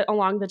what is it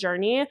along the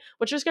journey?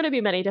 Which there's going to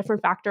be many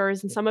different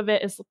factors. And some of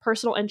it is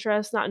personal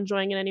interest, not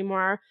enjoying it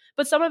anymore,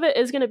 but some of it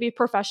is going to be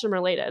profession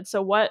related.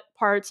 So, what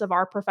parts of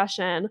our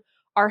profession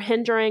are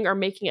hindering or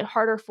making it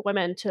harder for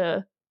women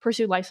to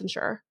pursue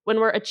licensure when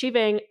we're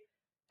achieving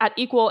at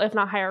equal, if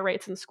not higher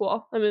rates in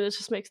school? I mean, this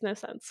just makes no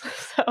sense.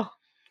 So,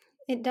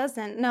 It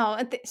doesn't. No.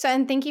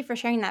 And thank you for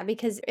sharing that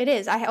because it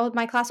is.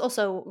 My class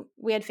also,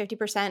 we had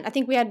 50%. I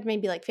think we had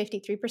maybe like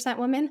 53%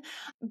 women.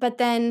 But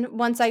then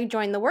once I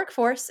joined the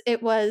workforce,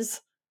 it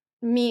was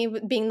me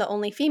being the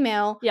only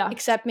female, yeah,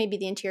 except maybe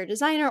the interior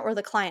designer or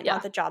the client, not yeah,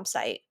 the job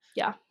site.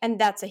 yeah. And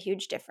that's a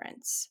huge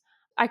difference.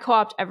 I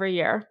co-opt every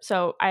year.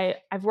 So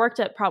I've worked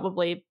at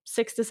probably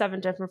 6 to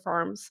 7 different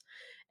firms.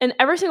 And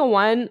every single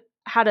one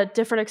had a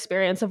different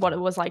experience of what it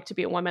was like to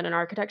be a woman in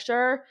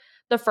architecture.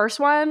 The first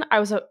one, I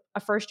was a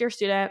first year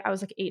student. I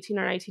was like 18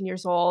 or 19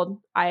 years old.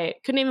 I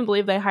couldn't even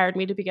believe they hired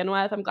me to begin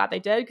with. I'm glad they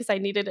did because I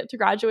needed it to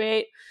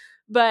graduate.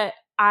 But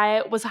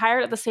I was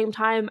hired at the same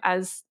time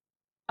as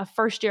a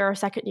first year or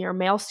second year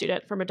male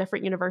student from a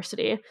different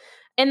university.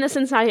 In the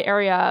Cincinnati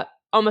area,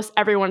 almost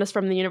everyone is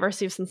from the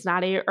University of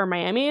Cincinnati or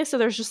Miami. So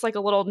there's just like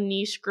a little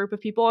niche group of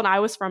people. And I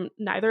was from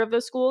neither of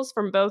those schools,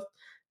 from both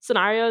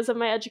scenarios of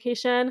my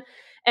education.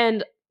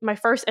 And my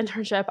first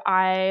internship,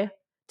 I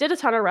did a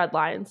ton of red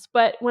lines.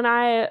 But when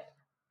I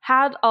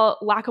had a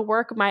lack of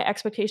work, my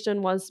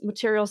expectation was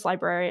materials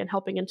library and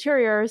helping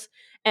interiors.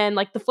 And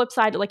like the flip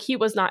side, like he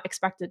was not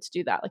expected to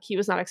do that. Like he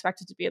was not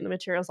expected to be in the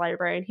materials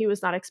library and he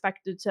was not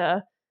expected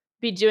to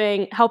be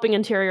doing helping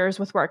interiors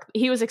with work.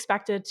 He was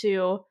expected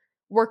to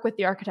work with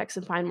the architects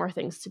and find more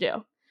things to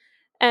do.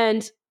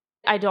 And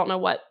I don't know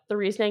what the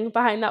reasoning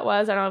behind that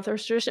was. I don't know if there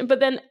was tradition. But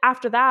then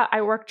after that,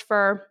 I worked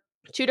for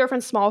 2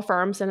 different small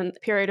firms in a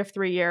period of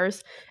 3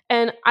 years,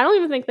 and I don't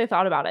even think they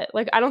thought about it.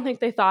 Like, I don't think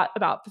they thought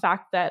about the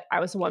fact that I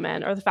was a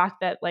woman or the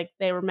fact that, like,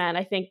 they were men.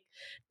 I think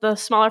the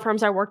smaller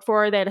firms I worked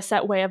for, they had a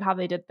set way of how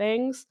they did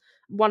things.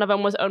 One of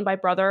them was owned by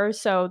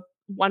brothers, so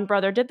one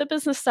brother did the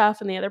business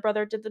stuff and the other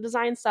brother did the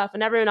design stuff,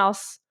 and everyone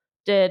else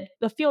did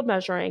the field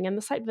measuring and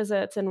the site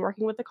visits and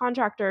working with the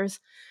contractors.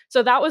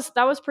 So that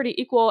was pretty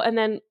equal, and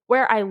then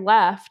where I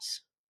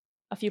left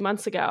a few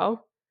months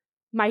ago,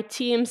 my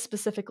team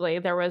specifically,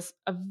 there was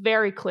a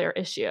very clear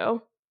issue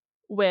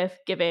with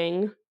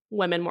giving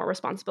women more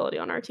responsibility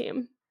on our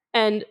team.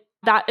 And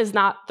that is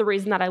not the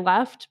reason that I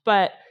left,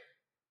 but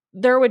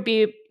there would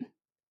be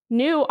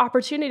new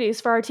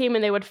opportunities for our team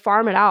and they would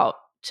farm it out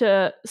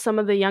to some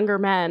of the younger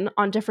men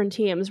on different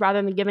teams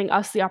rather than giving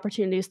us the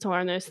opportunities to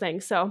learn those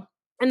things. So,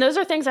 and those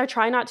are things I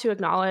try not to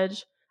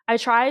acknowledge. I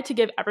try to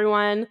give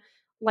everyone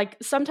like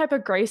some type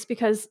of grace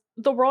because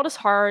the world is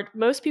hard.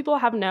 Most people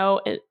have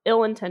no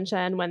ill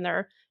intention when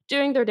they're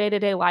doing their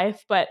day-to-day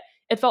life, but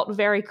it felt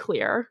very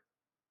clear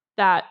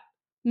that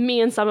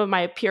me and some of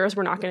my peers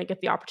were not going to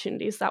get the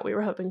opportunities that we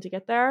were hoping to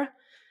get there.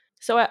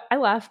 So I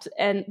left,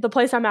 and the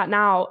place I'm at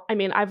now, I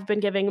mean, I've been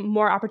giving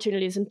more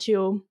opportunities in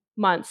 2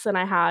 months than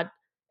I had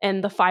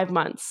in the 5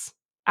 months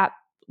at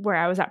where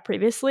I was at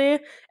previously.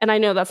 And I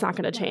know that's not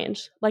going to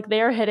change. Like,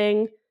 they are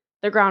hitting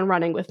the ground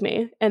running with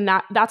me. And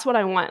that's what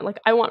I want. Like,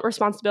 I want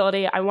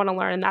responsibility. I want to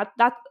learn. And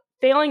that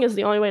failing is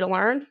the only way to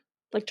learn,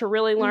 like to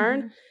really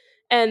learn.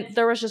 And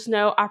there was just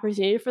no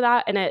opportunity for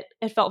that. And it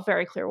felt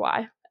very clear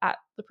why at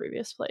the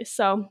previous place.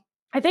 So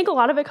I think a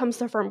lot of it comes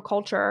to firm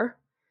culture.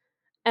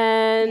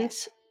 And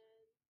Yes.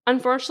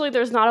 unfortunately,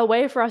 there's not a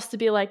way for us to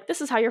be like,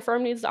 this is how your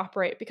firm needs to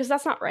operate, because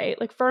that's not right.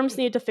 Like, firms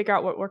need to figure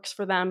out what works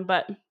for them,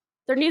 but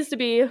there needs to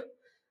be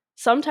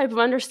some type of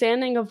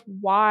understanding of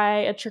why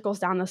it trickles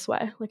down this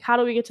way. Like, how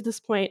do we get to this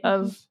point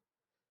of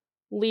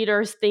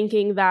leaders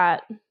thinking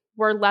that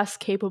we're less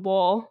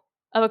capable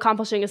of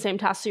accomplishing the same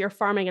task, so you're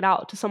farming it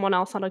out to someone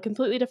else on a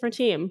completely different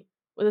team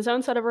with his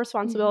own set of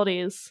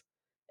responsibilities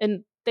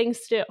and things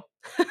to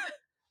do.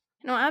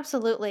 No,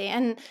 absolutely.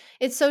 And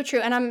it's so true.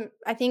 And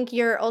I think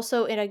you're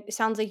also it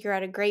sounds like you're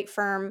at a great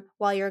firm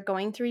while you're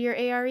going through your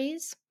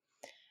AREs,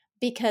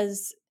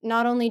 because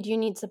not only do you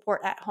need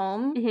support at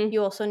home, Mhm.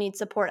 you also need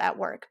support at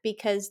work,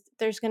 because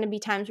there's going to be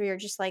times where you're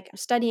just like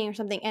studying or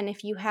something, and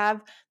if you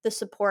have the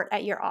support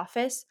at your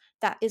office,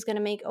 that is going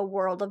to make a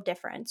world of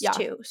difference Yeah.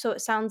 too. So it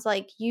sounds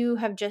like you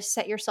have just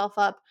set yourself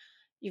up.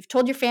 You've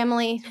told your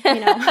family,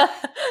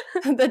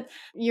 that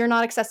you're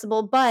not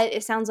accessible, but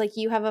it sounds like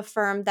you have a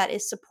firm that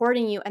is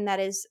supporting you and that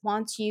is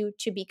wants you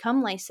to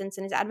become licensed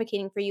and is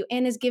advocating for you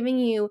and is giving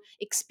you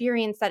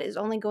experience that is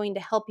only going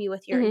to help you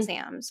with your Mhm.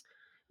 exams.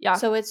 Yeah.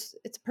 So it's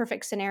a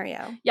perfect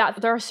scenario. Yeah,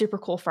 they're a super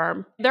cool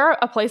firm. They're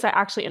a place I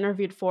actually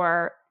interviewed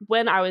for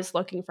when I was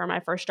looking for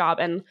my first job.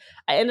 And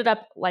I ended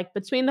up like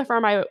between the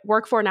firm I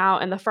work for now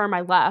and the firm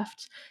I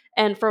left.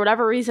 And for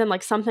whatever reason,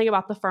 like something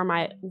about the firm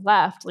I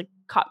left like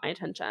caught my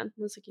attention.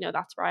 I was like,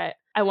 that's where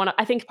I want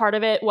to. I think part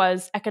of it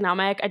was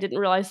economic. I didn't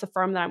realize the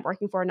firm that I'm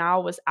working for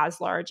now was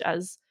as large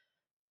as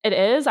it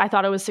is. I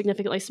thought it was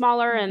significantly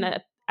smaller. And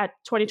at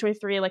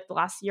 2023, like the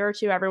last year or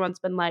two, everyone's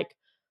been like,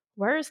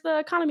 where's the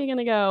economy going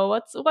to go?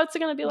 What's it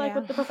going to be like Yeah.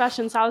 with the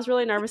profession? So I was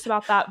really nervous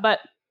about that. But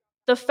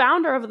the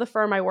founder of the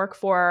firm I work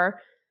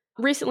for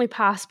recently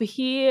passed, but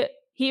he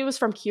was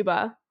from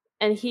Cuba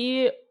and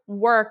he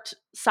worked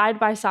side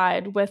by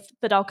side with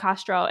Fidel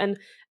Castro. And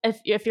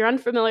if you're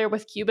unfamiliar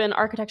with Cuban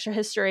architecture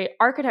history,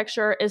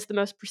 architecture is the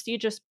most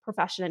prestigious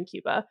profession in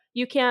Cuba.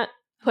 You can't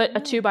Oh, put a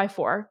really?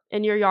 2x4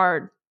 in your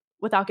yard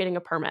without getting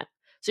a permit.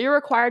 So you're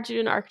required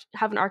to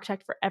have an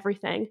architect for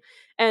everything.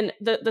 And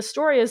the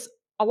story is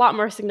a lot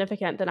more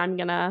significant than I'm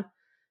gonna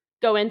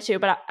go into.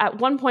 But at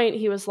one point,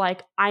 he was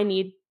like, "I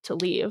need to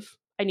leave.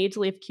 I need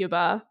to leave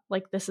Cuba.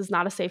 Like, this is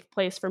not a safe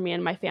place for me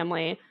and my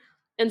family."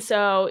 And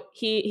so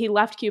he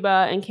left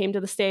Cuba and came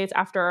to the States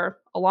after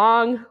a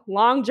long,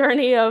 long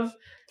journey of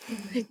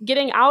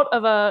getting out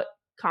of a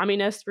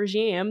communist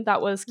regime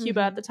that was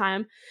Cuba at the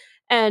time.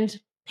 And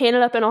he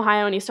ended up in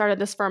Ohio and he started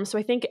this firm. So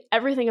I think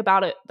everything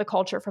about it, the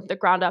culture from the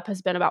ground up,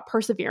 has been about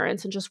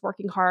perseverance and just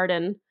working hard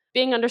and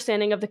being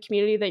understanding of the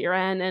community that you're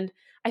in. And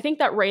I think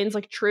that reigns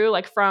like true,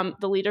 like from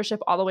the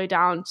leadership all the way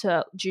down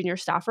to junior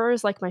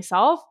staffers like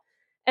myself.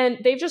 And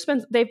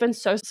they've been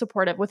so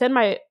supportive. Within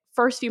my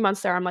first few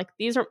months there, I'm like,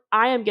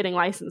 I am getting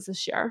licensed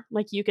this year.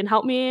 Like, you can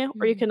help me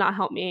or you cannot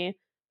help me,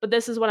 but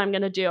this is what I'm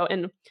going to do.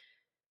 And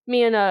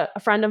me and a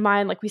friend of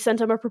mine, like, we sent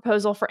him a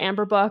proposal for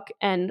Amber Book,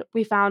 and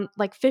we found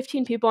like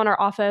 15 people in our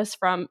office,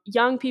 from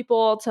young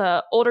people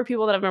to older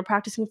people that have been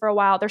practicing for a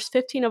while. There's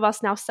 15 of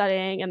us now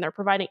studying, and they're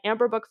providing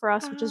Amber Book for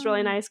us, which is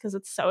really Oh, nice because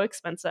it's so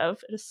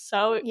expensive. It is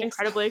so yes.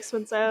 incredibly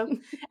expensive.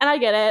 And I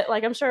get it.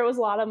 Like, I'm sure it was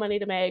a lot of money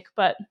to make,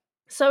 but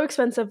so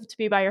expensive to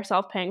be by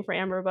yourself paying for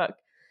Amber Book.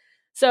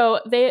 So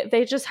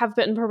they just have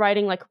been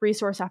providing like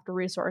resource after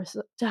resource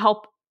to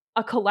help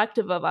a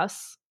collective of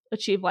us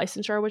achieve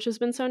licensure, which has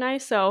been so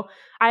nice. So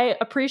I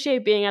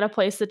appreciate being at a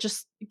place that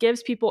just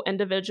gives people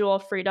individual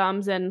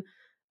freedoms and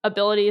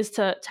abilities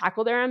to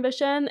tackle their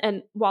ambition,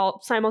 and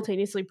while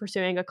simultaneously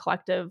pursuing a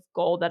collective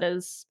goal that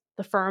is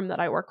the firm that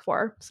I work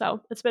for.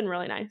 So it's been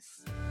really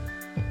nice.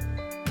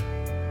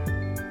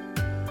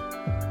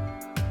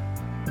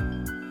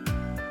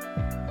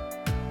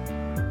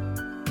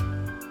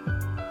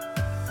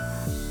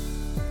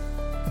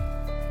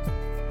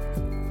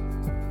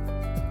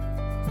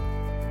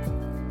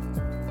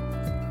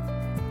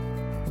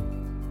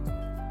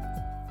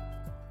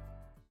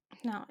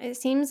 No, it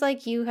seems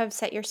like you have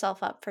set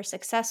yourself up for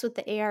success with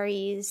the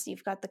AREs.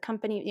 You've got the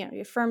company,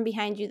 your firm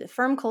behind you, the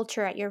firm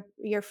culture at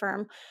your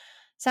firm.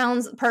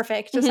 Sounds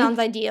perfect. It sounds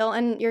ideal,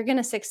 and you're going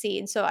to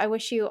succeed. So I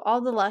wish you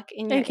all the luck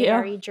in your Thank you.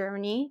 ARE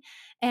journey.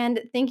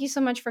 And thank you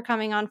so much for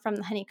coming on from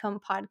the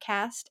Honeycomb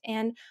podcast.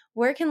 And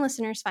where can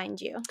listeners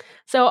find you?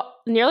 So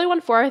Nearly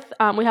One Fourth,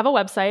 we have a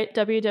website,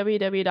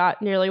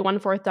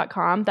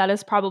 www.nearlyonefourth.com. That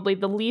is probably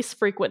the least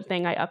frequent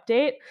thing I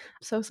update.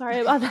 So sorry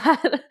about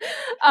that.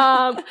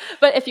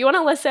 But if you want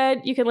to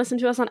listen, you can listen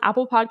to us on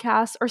Apple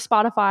Podcasts or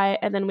Spotify.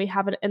 And then we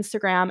have an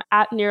Instagram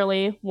at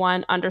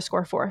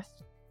nearly1_4th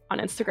on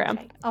Instagram.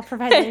 Perfect. I'll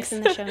provide links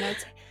in the show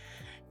notes.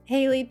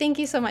 Haley, thank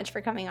you so much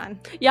for coming on.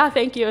 Yeah,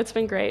 thank you. It's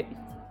been great.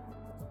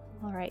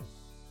 All right.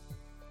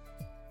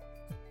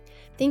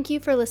 Thank you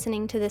for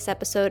listening to this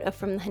episode of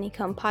From the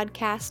Honeycomb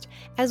podcast.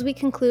 As we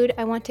conclude,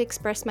 I want to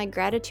express my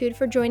gratitude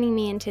for joining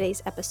me in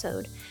today's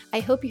episode.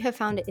 I hope you have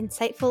found it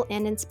insightful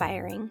and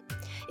inspiring.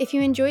 If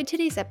you enjoyed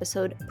today's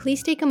episode,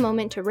 please take a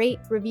moment to rate,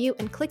 review,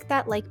 and click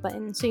that like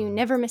button so you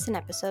never miss an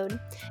episode.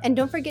 And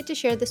don't forget to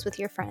share this with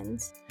your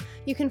friends.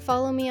 You can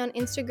follow me on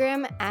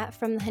Instagram at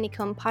From the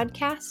Honeycomb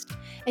Podcast,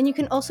 and you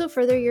can also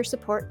further your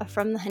support of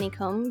From the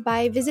Honeycomb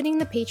by visiting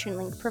the Patreon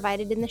link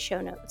provided in the show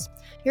notes.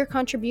 Your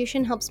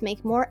contribution helps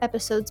make more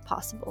episodes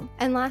possible.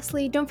 And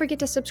lastly, don't forget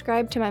to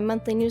subscribe to my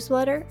monthly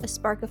newsletter, A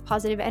Spark of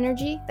Positive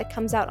Energy, that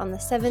comes out on the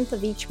 7th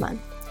of each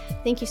month.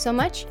 Thank you so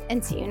much,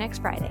 and see you next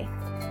Friday.